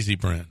on Daisy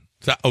brand.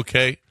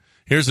 Okay,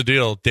 here's the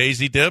deal.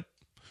 Daisy dip,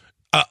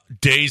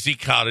 Daisy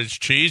cottage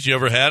cheese. You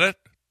ever had it?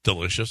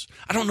 Delicious.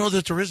 I don't know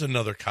that there is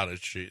another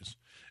cottage cheese.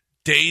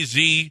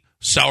 Daisy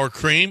sour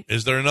cream.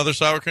 Is there another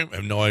sour cream? I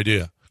have no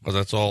idea. Because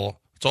that's all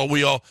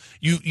we all...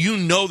 You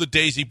know the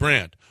Daisy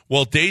brand.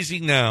 Well, Daisy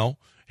now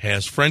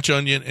has French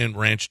onion and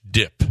ranch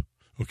dip.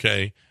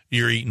 Okay?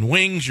 You're eating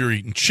wings. You're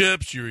eating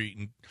chips. You're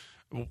eating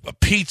a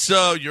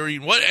pizza. You're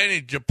eating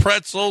any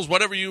pretzels,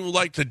 whatever you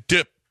like to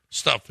dip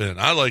stuff in.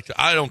 I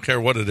don't care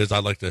what it is. I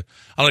like the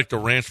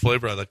ranch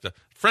flavor. I like the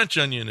French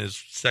onion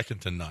is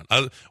second to none.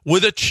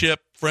 With a chip,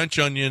 French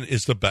onion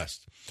is the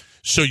best.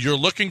 So you're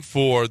looking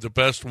for the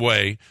best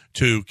way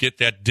to get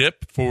that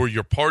dip for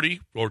your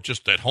party or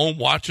just at home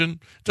watching.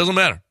 It doesn't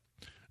matter.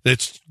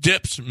 It's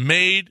dips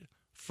made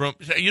from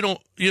you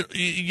don't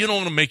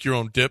want to make your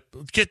own dip.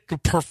 Get the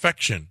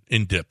perfection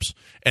in dips,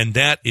 and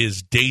that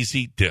is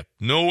Daisy dip.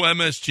 No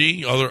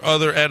MSG,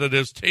 other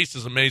additives. Taste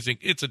is amazing.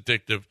 It's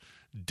addictive.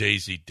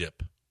 Daisy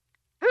dip.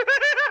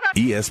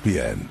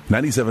 ESPN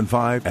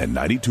 97.5 and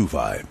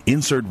 92.5.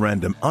 Insert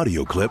random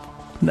audio clip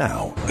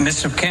now.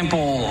 Mr.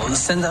 Campbell,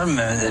 send out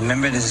the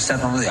amendment is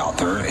acceptable to the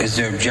author. Is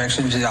there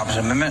objection to the opposite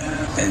amendment?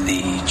 And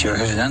the chair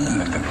has done.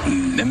 The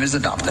amendment is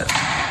adopted.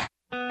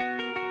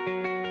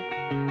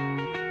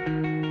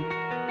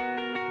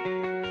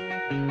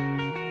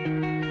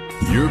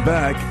 You're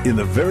back in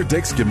the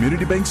Veritex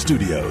Community Bank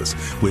Studios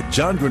with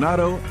John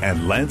Granado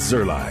and Lance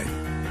Zerline.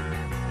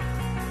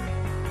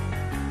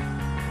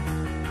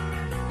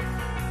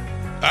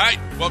 All right,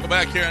 welcome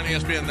back here on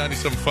ESPN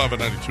 97.5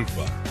 and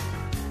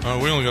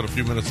 92.5. We only got a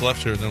few minutes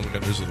left here, and then we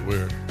got News of the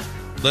Weird.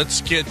 Let's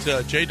get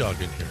J-Dog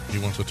in here. He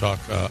wants to talk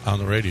on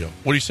the radio.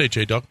 What do you say,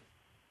 J-Dog?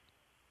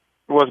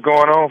 What's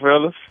going on,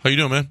 fellas? How you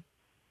doing, man?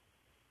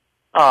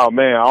 Oh,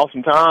 man,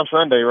 awesome time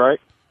Sunday, right?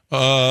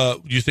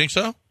 You think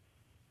so?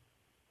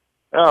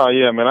 Oh,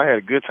 yeah, man, I had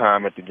a good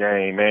time at the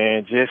game,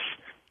 man. Just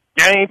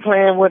game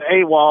playing with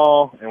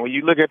AWOL, and when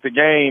you look at the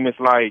game, it's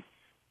like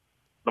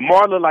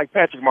Lamar looked like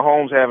Patrick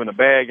Mahomes having a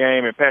bad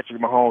game, and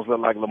Patrick Mahomes looked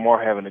like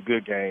Lamar having a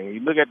good game. When you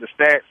look at the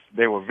stats,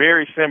 they were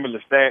very similar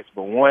stats,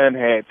 but one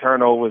had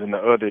turnovers and the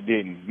other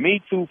didn't. Me,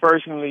 too,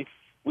 personally,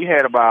 we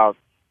had about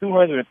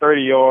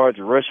 230 yards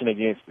rushing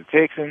against the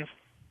Texans.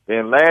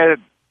 Then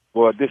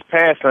this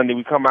past Sunday,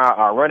 we come out,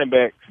 our running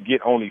backs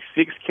get only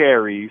 6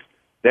 carries.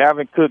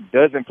 Dalvin Cook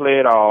doesn't play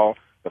at all.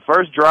 The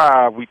first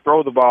drive, we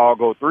throw the ball,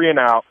 go 3 and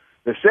out.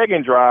 The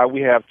second drive,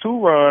 we have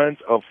 2 runs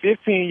of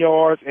 15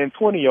 yards and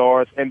 20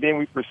 yards, and then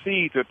we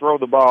proceed to throw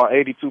the ball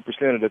 82%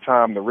 of the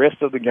time the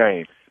rest of the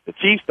game. The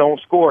Chiefs don't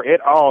score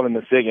at all in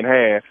the second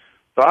half,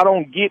 so I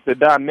don't get the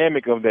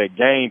dynamic of that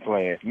game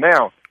plan.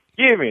 Now,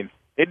 given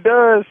it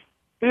does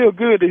feel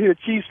good to hear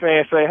Chiefs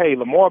fans say, hey,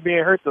 Lamar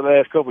being hurt the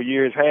last couple of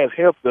years has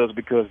helped us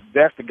because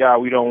that's the guy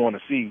we don't want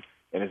to see,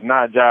 and it's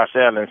not Josh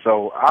Allen.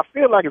 So I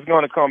feel like it's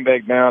going to come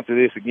back down to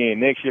this again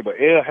next year, but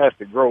L has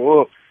to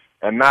grow up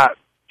and not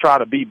try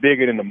to be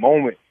bigger than the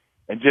moment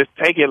and just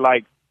take it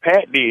like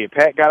Pat did.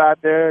 Pat got out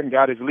there and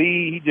got his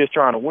lead. He just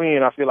trying to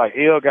win. I feel like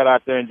L got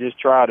out there and just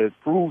tried to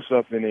prove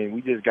something, and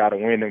we just got to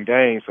win them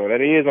games. So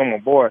that is on my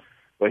board,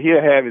 but he'll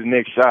have his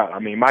next shot. I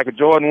mean, Michael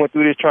Jordan went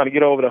through this trying to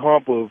get over the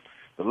hump of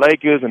the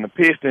Lakers and the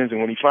Pistons, and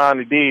when he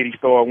finally did, he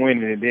started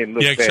winning and didn't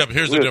look back. Yeah, except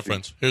here's the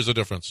difference. Here's the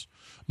difference.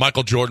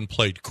 Michael Jordan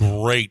played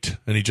great,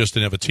 and he just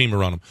didn't have a team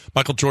around him.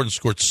 Michael Jordan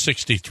scored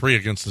 63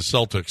 against the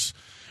Celtics.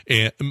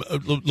 And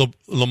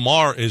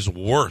Lamar is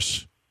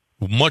worse,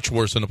 much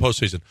worse in the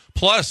postseason.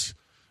 Plus,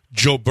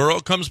 Joe Burrow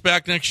comes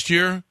back next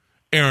year.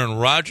 Aaron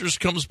Rodgers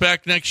comes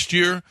back next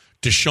year.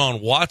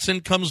 Deshaun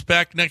Watson comes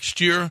back next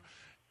year.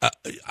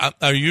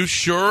 Are you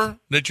sure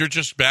that you're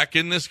just back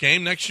in this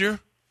game next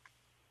year?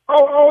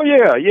 Oh,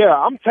 yeah.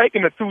 I'm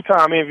taking a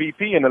 2-time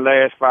MVP in the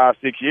last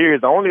 5-6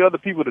 years. The only other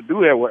people to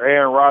do that were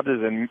Aaron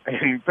Rodgers and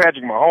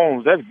Patrick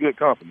Mahomes. That's good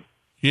company.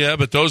 Yeah,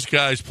 but those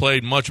guys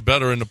played much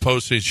better in the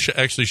postseason,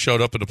 actually showed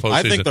up in the postseason.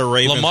 I think the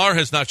Ravens, Lamar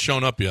has not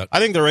shown up yet. I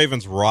think the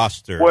Ravens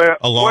roster,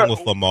 along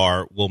with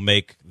Lamar, will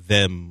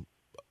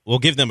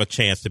give them a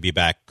chance to be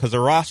back. Because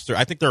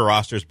I think their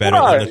roster is better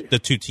than the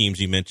 2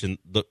 teams you mentioned.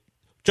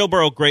 Joe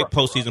Burrow, great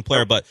postseason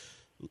player, but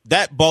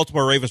that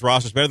Baltimore Ravens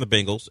roster is better than the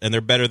Bengals, and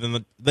they're better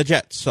than the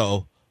Jets.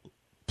 So,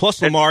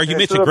 plus Lamar, you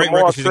mentioned great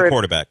regular season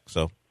quarterback.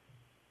 So,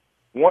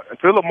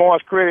 to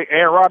Lamar's credit,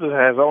 Aaron Rodgers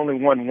has only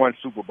won one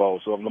Super Bowl.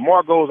 So if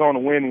Lamar goes on to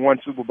win one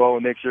Super Bowl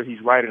next year,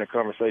 he's right in a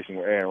conversation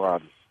with Aaron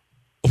Rodgers.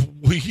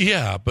 Well,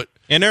 yeah, but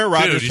and Aaron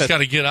Rodgers, he's got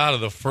to get out of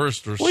the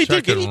first or he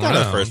second round. He got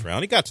out of the first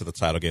round. He got to the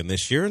title game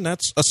this year, and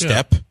that's a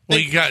step. Well,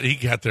 he got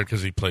there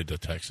because he played the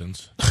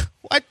Texans.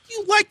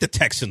 You like the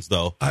Texans,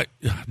 though?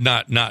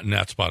 Not in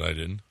that spot. I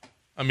didn't.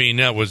 I mean,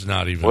 that was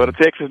not even. Well, the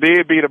Texans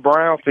did beat a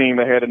Browns team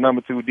that had a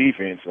number 2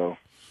 defense. So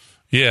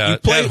yeah,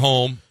 at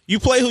home. You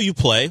play who you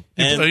play,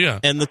 and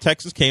and the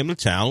Texans came to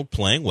town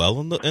playing well,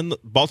 and the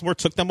Baltimore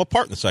took them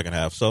apart in the second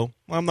half. So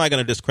I'm not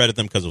going to discredit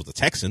them because it was the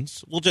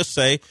Texans. We'll just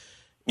say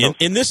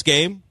in this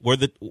game where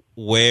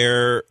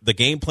the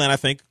game plan, I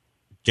think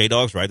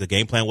J-Dog's right. The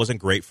game plan wasn't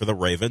great for the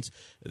Ravens.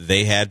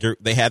 They had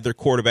their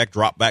quarterback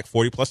drop back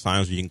 40-plus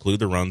times. You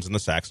include the runs and the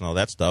sacks and all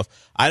that stuff.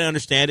 I didn't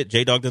understand it.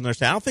 J-Dog didn't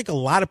understand. I don't think a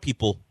lot of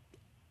people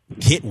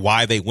get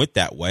why they went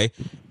that way.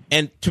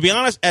 And to be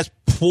honest, as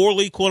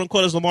poorly,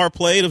 quote-unquote, as Lamar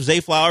played, if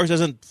Zay Flowers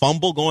doesn't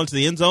fumble going to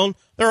the end zone,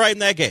 they're right in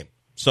that game.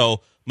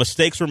 So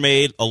mistakes were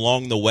made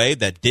along the way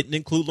that didn't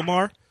include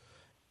Lamar.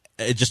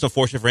 It's just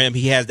unfortunate for him.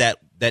 He has that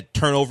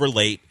turnover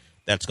late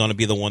that's going to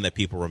be the one that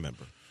people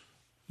remember.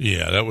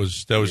 Yeah, that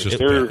was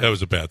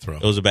a bad throw.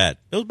 It was a bad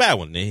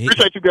one.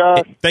 Appreciate you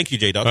guys. Thank you,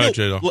 J-Dog. All right,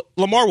 J-Dog.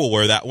 Lamar will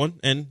wear that one,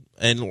 and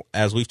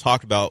as we've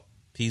talked about,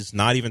 he's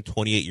not even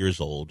 28 years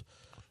old.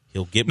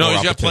 He'll get more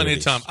opportunities. He's got plenty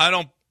of time.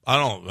 I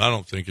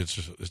don't think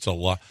it's a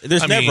lock.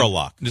 There's never a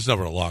lock. There's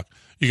never a lock.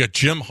 You got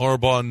Jim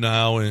Harbaugh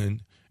now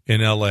in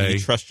L.A. You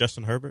trust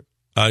Justin Herbert?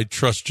 I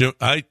trust Jim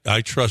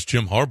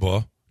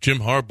Harbaugh. Jim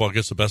Harbaugh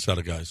gets the best out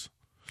of guys.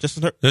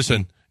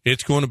 Listen,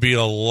 it's going to be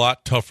a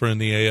lot tougher in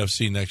the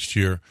AFC next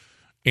year.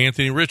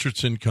 Anthony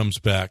Richardson comes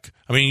back.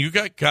 I mean, you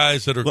got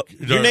guys that are.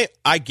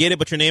 I get it,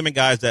 but you're naming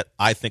guys that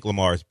I think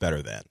Lamar is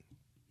better than.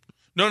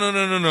 No.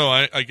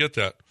 I get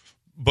that,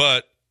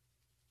 but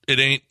it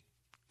ain't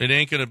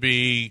going to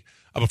be.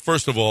 But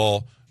first of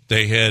all,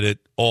 they had it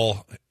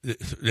all.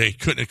 They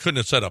couldn't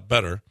have set up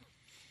better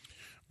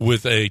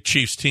with a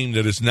Chiefs team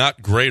that is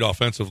not great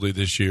offensively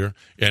this year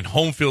and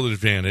home field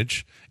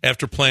advantage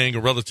after playing a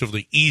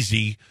relatively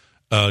easy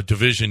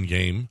division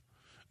game.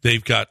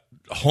 They've got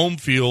home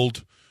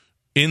field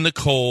in the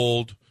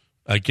cold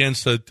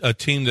against a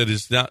team that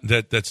is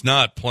that's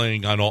not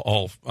playing on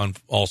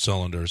all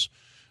cylinders.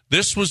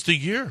 This was the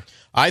year.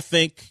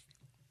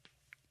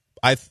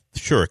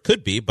 Sure it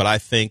could be, but I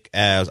think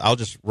as I'll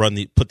just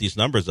put these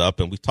numbers up,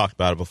 and we've talked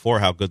about it before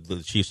how good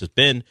the Chiefs has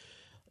been.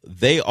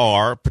 They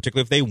are,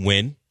 particularly if they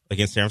win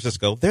against San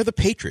Francisco, they're the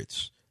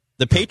Patriots.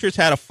 The Patriots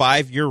had a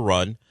 5-year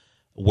run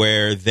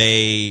where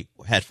they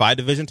had 5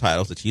 division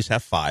titles. The Chiefs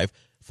have 5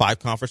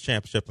 conference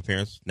championship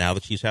appearances. Now the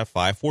Chiefs have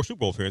 5 Super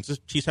Bowl appearances.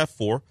 The Chiefs have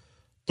 3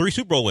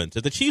 Super Bowl wins.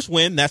 If the Chiefs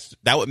win, that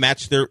would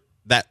match the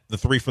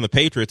 3 from the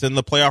Patriots, and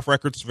the playoff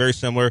record's very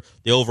similar.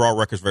 The overall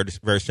record's very,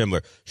 very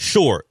similar.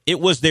 Sure, it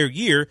was their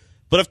year,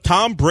 but if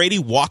Tom Brady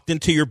walked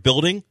into your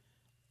building,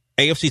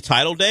 AFC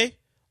title day,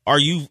 are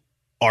you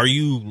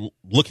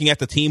looking at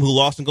the team who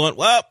lost and going,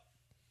 well,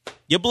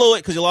 you blew it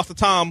because you lost to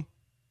Tom?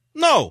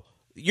 No.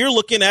 You're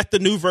looking at the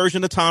new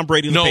version of Tom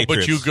Brady and the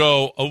Patriots. No, but you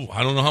go,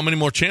 I don't know how many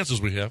more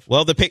chances we have.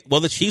 Well,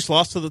 the Chiefs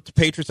lost to the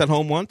Patriots at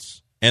home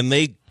once, and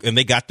they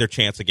got their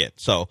chance again.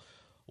 So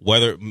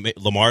whether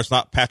Lamar's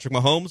not Patrick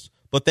Mahomes,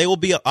 but they will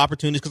be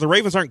opportunities because the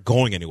Ravens aren't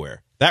going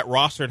anywhere. That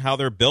roster and how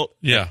they're built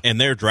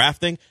and they're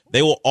drafting,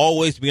 they will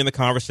always be in the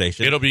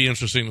conversation. It'll be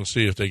interesting to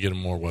see if they get him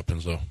more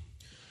weapons, though.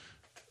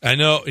 I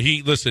know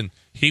they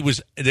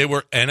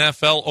were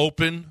NFL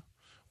open,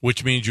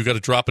 which means you got to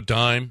drop a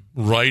dime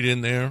right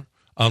in there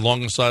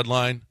along the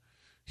sideline.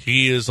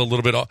 He is a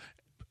little bit off.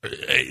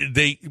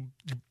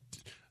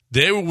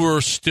 They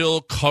were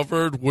still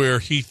covered where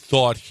he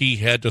thought he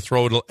had to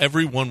throw it.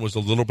 Everyone was a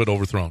little bit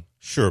overthrown.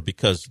 Sure,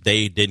 because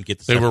they didn't get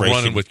the separation. They were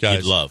running with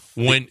guys. Love.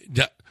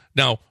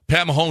 Now,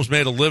 Pat Mahomes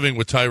made a living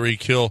with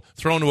Tyreek Hill,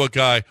 thrown to a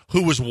guy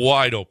who was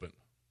wide open.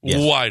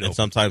 Yes. Wide open. And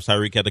sometimes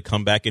Tyreek had to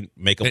come back and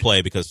make a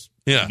play because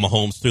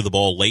Mahomes threw the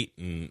ball late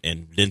and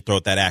didn't throw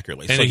it that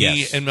accurately.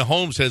 And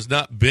Mahomes has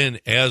not been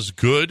as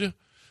good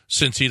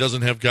since he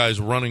doesn't have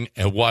guys running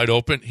wide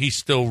open. He's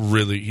still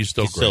great.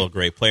 Still a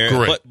great player.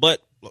 Great.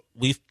 But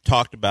we've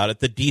talked about it.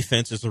 The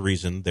defense is the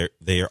reason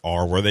they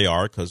are where they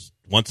are because,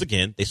 once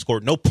again, they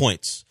scored no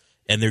points,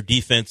 and their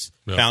defense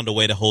found a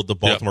way to hold the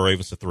Baltimore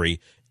Ravens to 3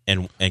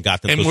 and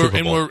got them to the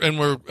Super Bowl.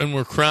 And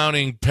we're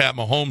crowning Pat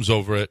Mahomes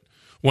over it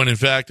when, in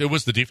fact, it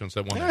was the defense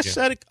that won that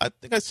game. I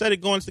think I said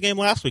it going into the game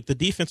last week. The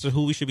defense is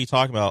who we should be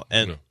talking about,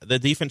 and the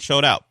defense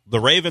showed out. The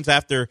Ravens,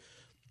 after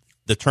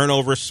the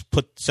turnovers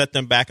set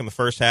them back in the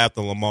first half.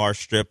 The Lamar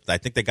strip, I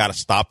think they got to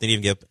stop. They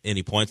didn't even get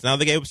any points. Now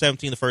they gave up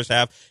 17 in the first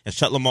half and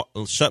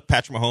shut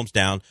Patrick Mahomes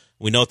down.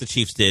 We know what the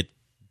Chiefs did,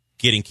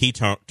 getting key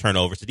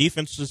turnovers. The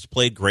defense has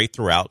played great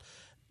throughout,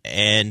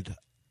 and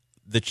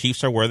the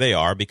Chiefs are where they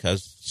are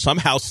because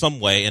somehow,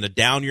 some way, in a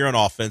down year on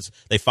offense,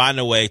 they find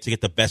a way to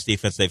get the best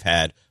defense they've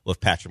had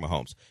with Patrick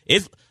Mahomes.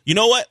 You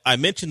know what? I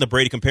mentioned the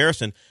Brady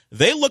comparison.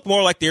 They look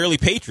more like the early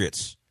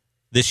Patriots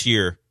this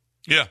year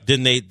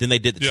than they did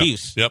the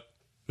Chiefs. Yep.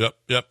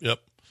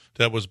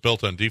 that was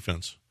built on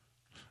defense.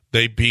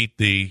 They beat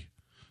the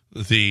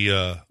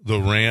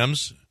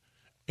Rams,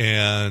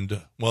 and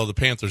the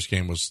Panthers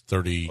game was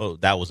 30. Oh,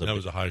 that was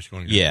a high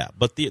scoring game. Yeah,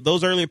 but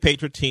those earlier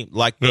Patriot teams,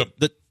 like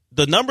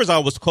the numbers I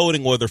was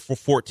quoting were the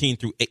 14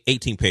 through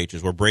 18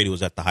 Patriots, where Brady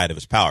was at the height of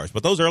his powers.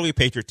 But those earlier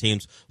Patriot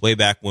teams, way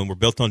back when, were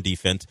built on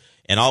defense,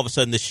 and all of a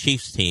sudden, this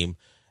Chiefs team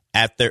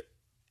at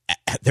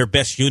their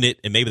best unit,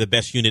 and maybe the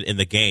best unit in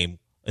the game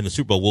in the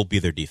Super Bowl, will be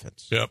their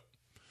defense. Yep,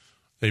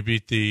 they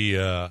beat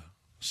the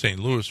St.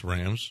 Louis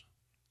Rams.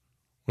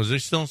 Was they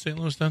still in St.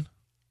 Louis then?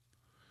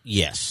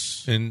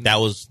 Yes, and that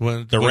was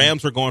when the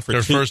Rams were going for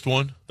their two. First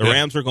one. The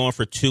Rams were going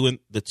for two in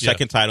the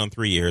second title in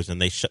 3 years, and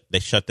they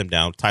shut them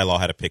down. Ty Law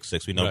had a pick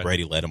six. We know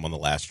Brady led him on the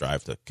last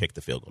drive to kick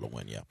the field goal to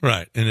win. Yeah,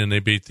 right. And then they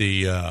beat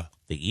the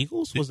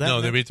Eagles. Was that? No,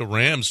 they beat the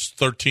Rams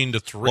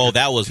 13-3. Well,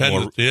 that was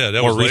more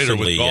was later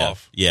with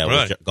Goff. Yeah,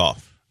 right. with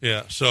Goff.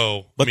 Yeah.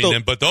 So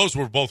but those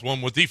were both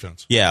won with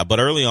defense. Yeah, but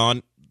early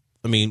on,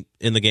 I mean,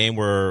 in the game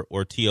where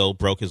T.O.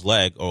 broke his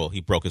leg,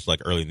 he broke his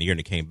leg early in the year and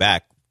he came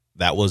back.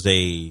 That was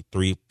a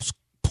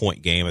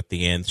 3-point game at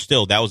the end.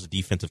 Still, that was a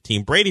defensive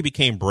team. Brady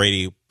became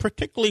Brady,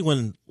 particularly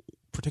when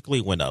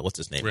what's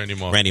his name?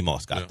 Randy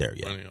Moss got there.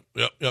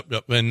 Yeah.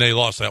 Yep. And they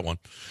lost that one.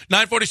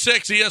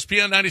 946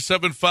 ESPN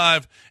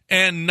 97.5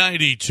 and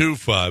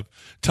 92.5.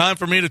 Time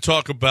for me to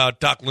talk about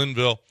Doc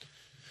Linville.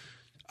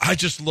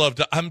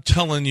 I'm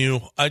telling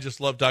you, I just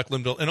love Doc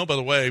Linville. And by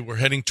the way, we're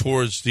heading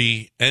towards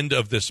the end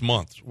of this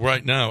month.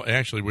 Right now,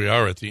 actually, we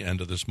are at the end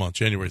of this month,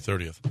 January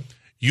 30th.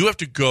 You have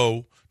to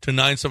go to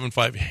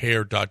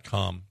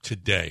 975hair.com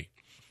today.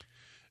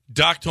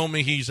 Doc told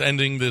me he's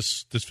ending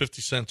this 50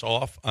 cents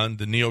off on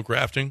the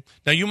neografting.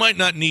 Now, you might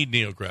not need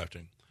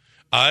neografting.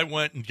 I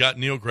went and got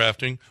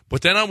neografting,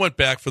 but then I went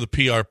back for the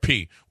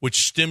PRP, which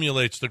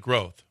stimulates the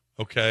growth.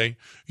 Okay,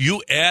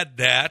 you add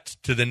that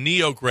to the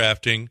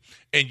neografting,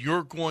 and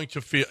you're going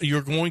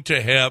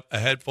to have a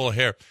head full of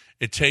hair.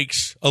 It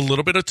takes a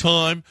little bit of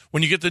time.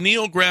 When you get the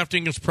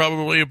neografting, it's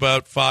probably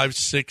about 5,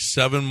 6,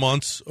 7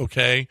 months.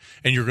 Okay,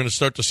 and you're going to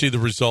start to see the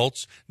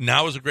results.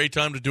 Now is a great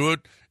time to do it.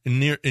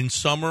 In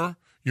summer,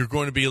 you're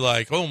going to be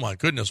like, oh my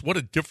goodness, what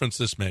a difference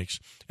this makes.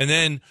 And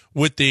then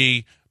with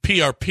the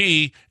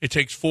PRP, it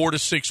takes 4 to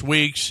 6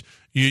 weeks.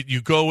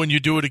 You go and you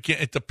do it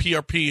again. The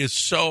PRP it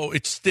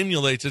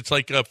stimulates. It's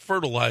like a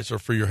fertilizer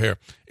for your hair.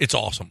 It's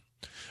awesome.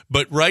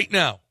 But right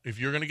now, if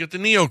you're going to get the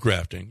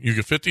neografting, you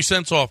get 50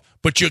 cents off,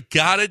 but you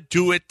got to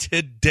do it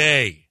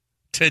today.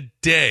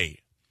 Today.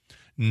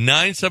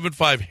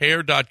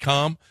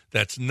 975hair.com.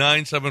 That's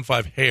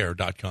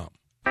 975hair.com.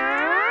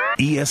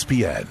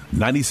 ESPN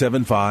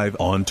 97.5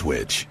 on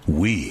Twitch.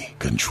 We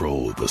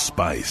control the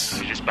spice.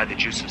 It is by the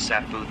juice of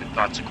safu that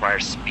thoughts acquire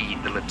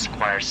speed, the lips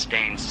acquire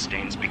stains,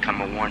 stains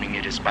become a warning.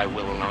 It is by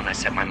will alone I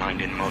set my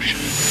mind in motion.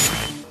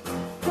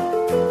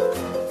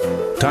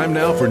 Time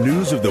now for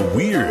news of the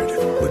weird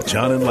with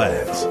John and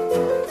Lance.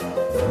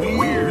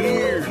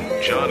 Weird.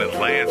 John and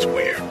Lance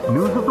weird.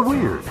 News of the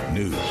weird.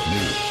 News.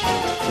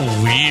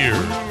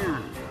 Weird.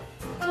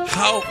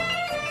 How?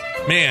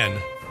 Man,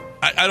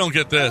 I don't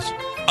get this.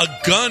 A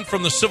gun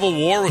from the Civil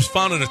War was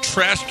found in a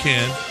trash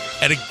can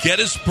at a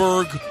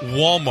Gettysburg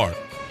Walmart.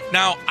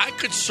 Now, I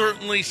could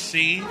certainly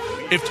see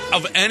if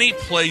of any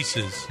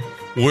places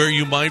where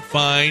you might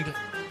find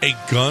a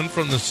gun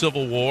from the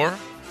Civil War.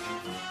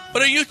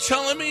 But are you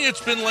telling me it's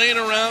been laying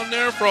around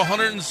there for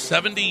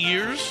 170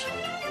 years?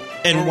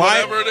 And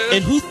whatever it is?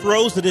 And who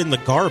throws it in the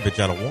garbage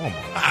at a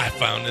Walmart? I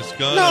found this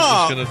gun. No,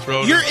 I'm just going to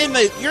throw it. You're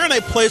in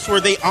a place where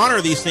they honor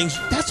these things.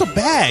 That's a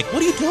bag.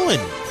 What are you doing?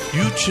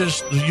 You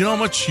know how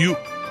much you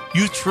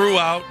threw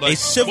out like a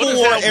Civil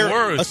War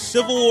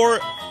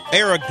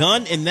era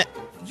gun, and that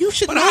you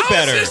should know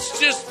better. Is this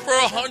just for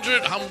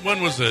 100?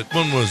 When was it?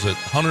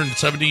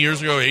 170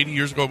 years ago, 80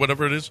 years ago,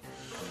 whatever it is,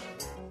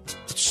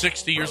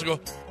 60 years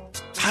ago.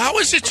 How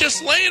is it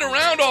just laying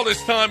around all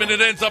this time and it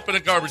ends up in a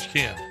garbage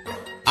can?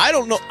 I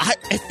don't know.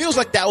 It feels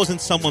like that was in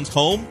someone's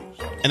home,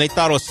 and they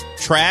thought it was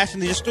trash,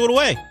 and they just threw it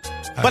away.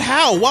 But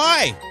how?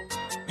 Why?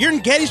 You're in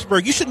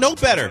Gettysburg. You should know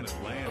better.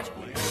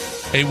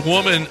 A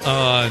woman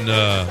on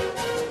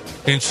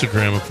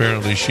Instagram,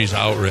 apparently she's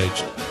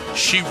outraged.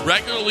 She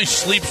regularly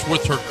sleeps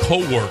with her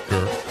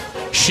coworker.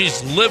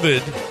 She's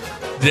livid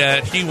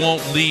that he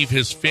won't leave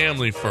his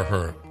family for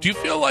her. Do you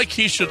feel like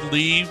he should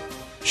leave?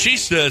 He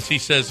says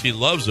he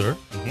loves her,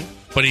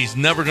 but he's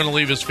never going to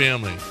leave his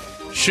family.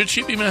 Should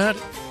she be mad?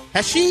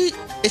 Is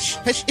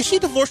she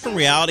divorced from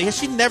reality? Has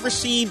she never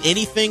seen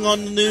anything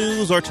on the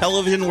news or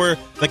television where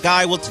the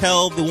guy will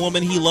tell the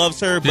woman he loves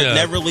her but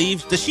never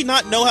leaves? Does she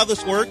not know how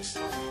this works?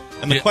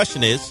 And the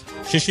question is,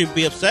 should she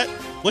be upset?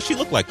 What's she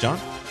look like, John?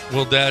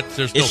 Well,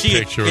 there's no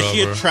picture of her. Is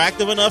she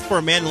attractive enough for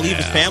a man to leave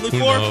his family who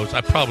for? Who knows?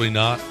 Probably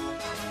not.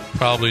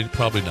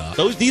 Probably not.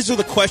 These are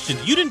the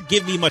questions. You didn't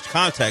give me much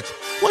context.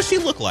 What's she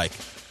look like?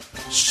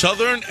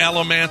 Southern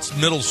Alamance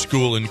Middle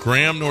School in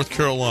Graham, North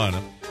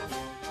Carolina,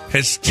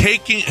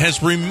 has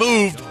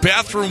removed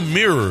bathroom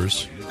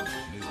mirrors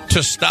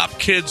to stop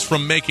kids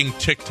from making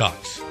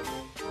TikToks.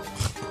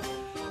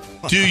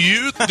 Do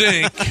you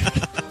think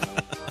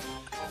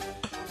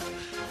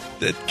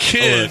that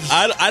kids.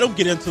 I don't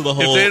get into the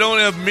whole. If they don't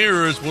have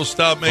mirrors, we'll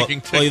stop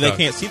making TikTok. They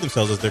can't see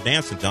themselves as they're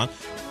dancing, John.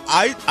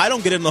 I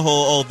don't get into the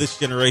whole, this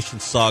generation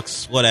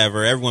sucks,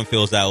 whatever. Everyone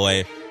feels that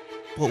way.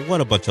 But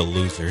what a bunch of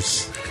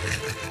losers.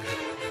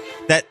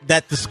 that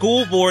the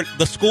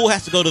school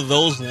has to go to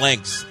those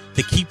lengths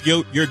to keep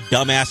your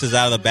dumbasses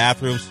out of the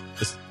bathrooms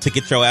to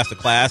get your ass to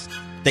class.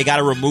 They got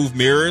to remove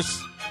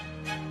mirrors.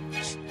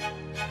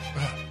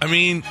 I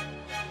mean,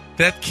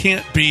 that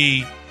can't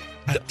be.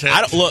 I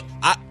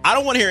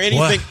don't want to hear anything.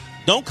 What?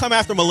 Don't come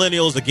after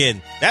millennials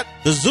again.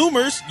 The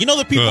Zoomers, you know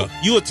the people,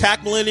 you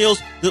attack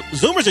millennials. The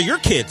Zoomers are your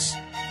kids.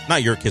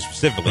 Not your kids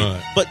specifically,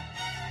 but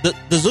the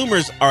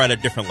Zoomers are at a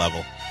different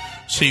level.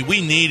 See,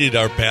 we needed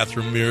our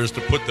bathroom mirrors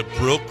to put the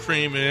Brill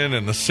cream in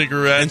and the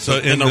cigarettes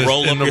and the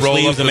roll up your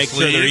sleeves to make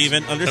sure they're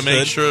even. Understood. To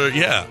make sure,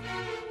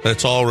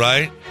 that's all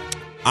right.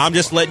 I'm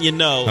just letting you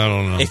know. I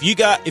don't know. If you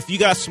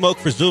got smoke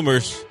for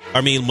Zoomers,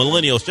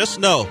 millennials, just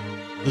know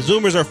the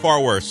Zoomers are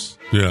far worse.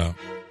 Yeah.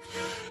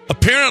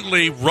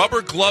 Apparently,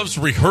 Rubber Gloves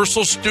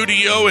Rehearsal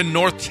Studio in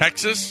North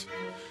Texas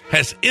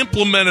has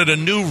implemented a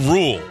new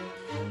rule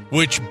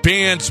which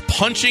bans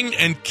punching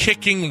and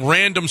kicking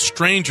random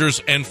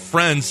strangers and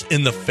friends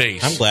in the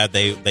face. I'm glad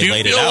they laid it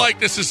out. Do you feel like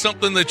this is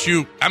something that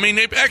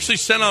they've actually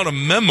sent out a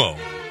memo.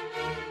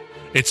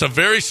 It's a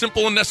very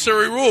simple and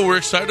necessary rule we're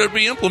excited to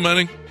be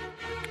implementing.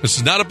 This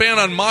is not a ban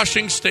on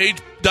moshing, stage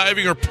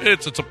diving, or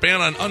pits. It's a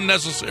ban on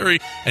unnecessary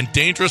and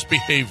dangerous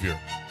behavior.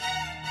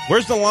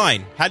 Where's the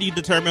line? How do you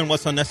determine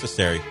what's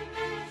unnecessary?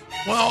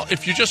 Well,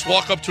 if you just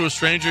walk up to a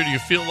stranger, do you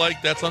feel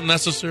like that's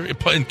unnecessary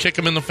and kick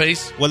them in the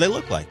face? What do they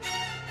look like?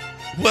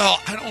 Well,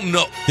 I don't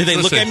know. Did they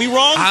look at me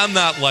wrong? I'm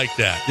not like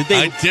that.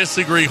 I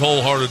disagree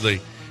wholesheartedly.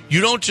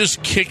 You don't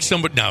just kick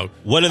somebody. Now,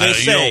 what do they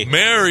say? You don't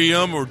marry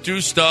them or do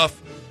stuff.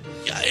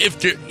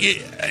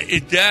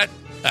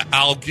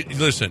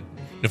 Listen.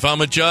 If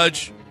I'm a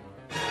judge,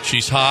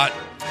 she's hot.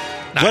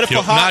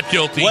 Not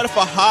guilty. What if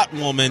a hot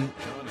woman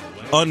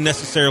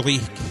unnecessarily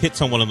hit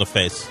someone in the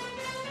face?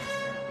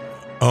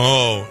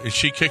 Oh, if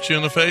she kicks you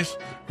in the face?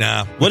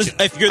 Nah.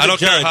 If you're the I don't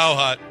judge, care how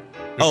hot.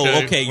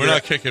 Okay. We're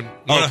not kicking.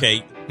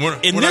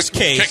 In this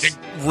case, kicking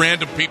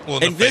random people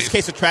in the face. In this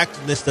case,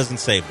 attractiveness doesn't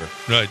save her.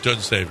 Right,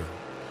 doesn't save her.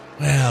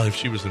 Well, if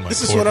she was in my this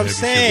court, is what I'm maybe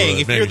saying.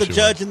 If you're the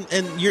judge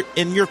and you're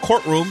in your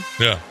courtroom,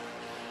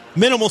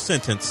 minimal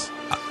sentence.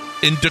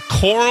 In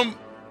Decorum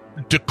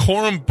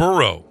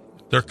Borough,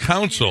 the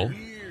council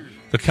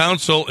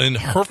in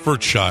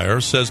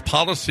Hertfordshire says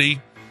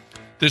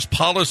this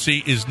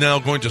policy is now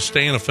going to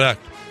stay in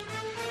effect.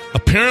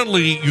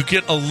 Apparently, you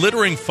get a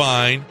littering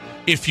fine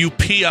if you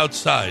pee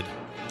outside.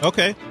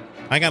 Okay.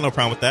 I got no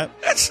problem with that.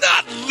 That's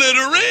not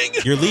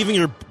littering. You're leaving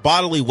your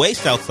bodily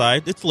waste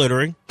outside. It's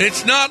littering.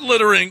 It's not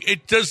littering.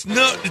 It does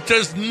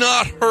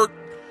not hurt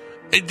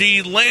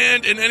the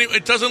land in any.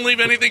 It doesn't leave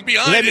anything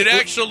behind.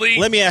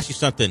 Let me ask you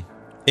something.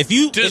 If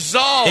you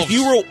dissolves.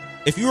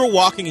 If you were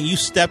walking and you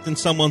stepped in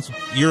someone's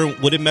urine,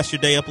 would it mess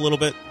your day up a little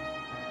bit?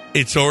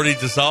 It's already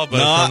dissolved by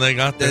the time they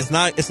got there. It's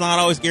not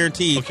always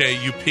guaranteed. Okay,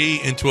 you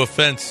pee into a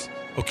fence.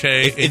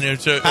 Okay,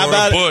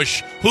 a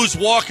bush. Who's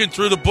walking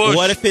through the bush?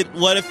 What if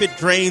it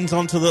drains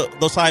onto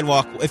the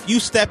sidewalk? If you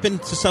step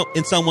in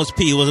someone's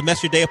pee, will it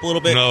mess your day up a little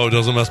bit? No, it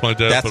doesn't mess my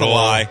day up at all. That's a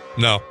lie.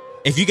 No.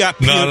 If you got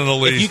pee, not in the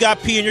least. If you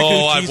got pee in your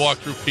Gucci's, I've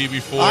walked through pee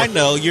before. I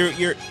know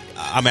you're.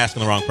 I'm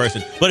asking the wrong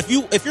person. But if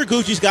your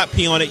Gucci's got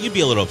pee on it, you'd be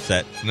a little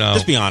upset. No,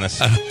 just be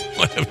honest. I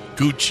don't have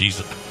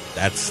Gucci's.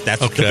 That's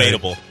okay.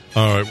 Debatable.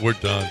 All right, we're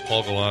done.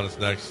 Paul Gallant is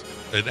next.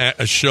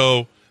 A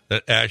show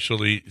that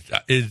actually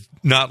is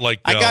not like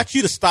I got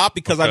you to stop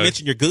because I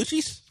mentioned your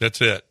Gucci's.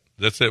 That's it.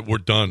 We're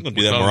done. I'm gonna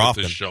do that more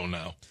often. This show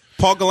now.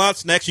 Paul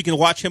Gallant's next. You can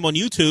watch him on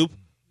YouTube.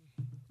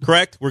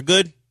 Correct? We're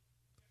good?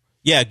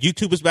 Yeah,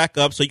 YouTube is back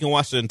up, so you can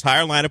watch the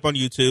entire lineup on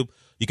YouTube.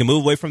 You can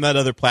move away from that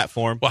other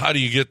platform. Well, how do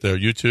you get there?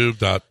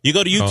 YouTube.com. You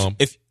go to YouTube.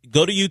 If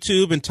go to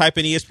YouTube and type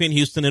in ESPN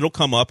Houston, it'll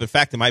come up. In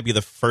fact, it might be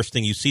the first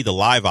thing you see, the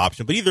live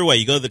option. But either way,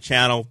 you go to the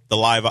channel, the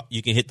live.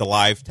 You can hit the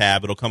live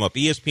tab. It'll come up.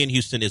 ESPN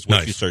Houston is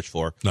what you search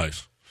for.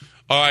 Nice.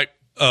 All right.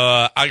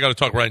 I got to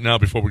talk right now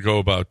before we go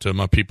about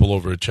my people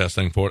over at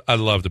Chastang Ford. I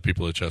love the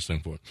people at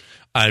Chastang Ford.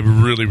 I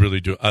really, really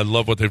do. I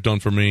love what they've done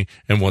for me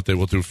and what they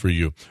will do for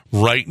you.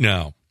 Right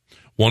now,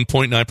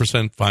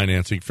 1.9%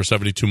 financing for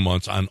 72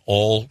 months on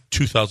all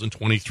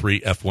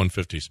 2023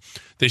 F-150s.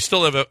 They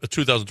still have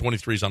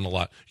 2023s on the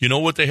lot. You know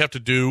what they have to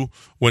do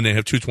when they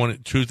have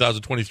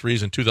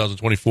 2023s and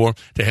 2024?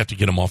 They have to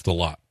get them off the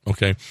lot,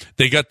 okay?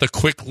 They got the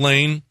quick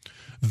lane,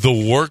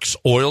 the works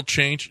oil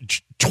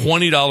change,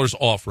 $20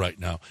 off right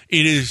now.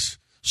 It is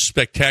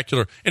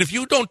spectacular. And if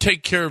you don't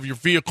take care of your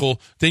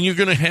vehicle, then you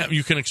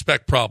can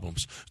expect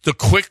problems. The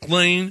quick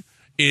lane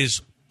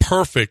is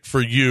perfect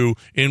for you,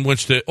 in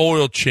which the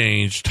oil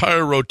change,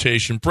 tire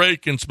rotation,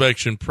 brake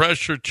inspection,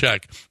 pressure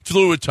check,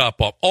 fluid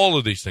top off, all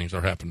of these things are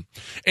happening.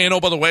 And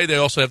by the way, they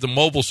also have the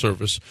mobile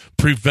service,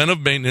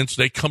 preventive maintenance.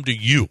 They come to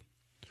you.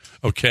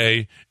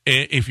 Okay,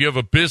 and if you have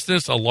a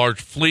business, a large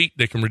fleet,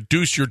 they can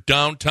reduce your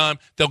downtime.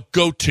 They'll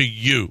go to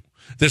you.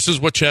 This is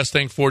what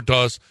Chastang Ford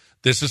does.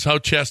 This is how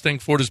Chastang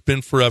Ford has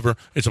been forever.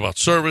 It's about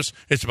service.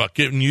 It's about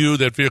giving you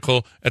that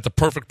vehicle at the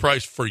perfect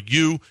price for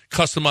you,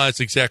 customized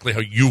exactly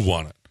how you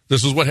want it.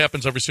 This is what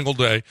happens every single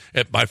day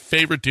at my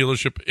favorite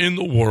dealership in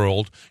the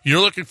world. You're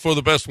looking for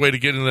the best way to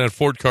get into that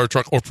Ford car,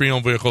 truck, or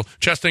pre-owned vehicle.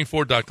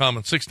 ChastangFord.com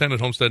and 610 at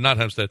Homestead, not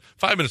Hempstead.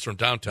 5 minutes from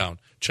downtown,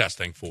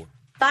 Chastang Ford.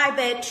 Bye,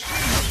 bitch.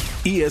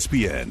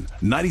 ESPN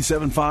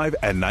 97.5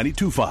 and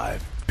 92.5.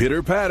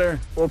 Pitter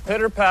patter. Well,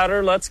 pitter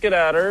patter, let's get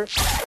at her.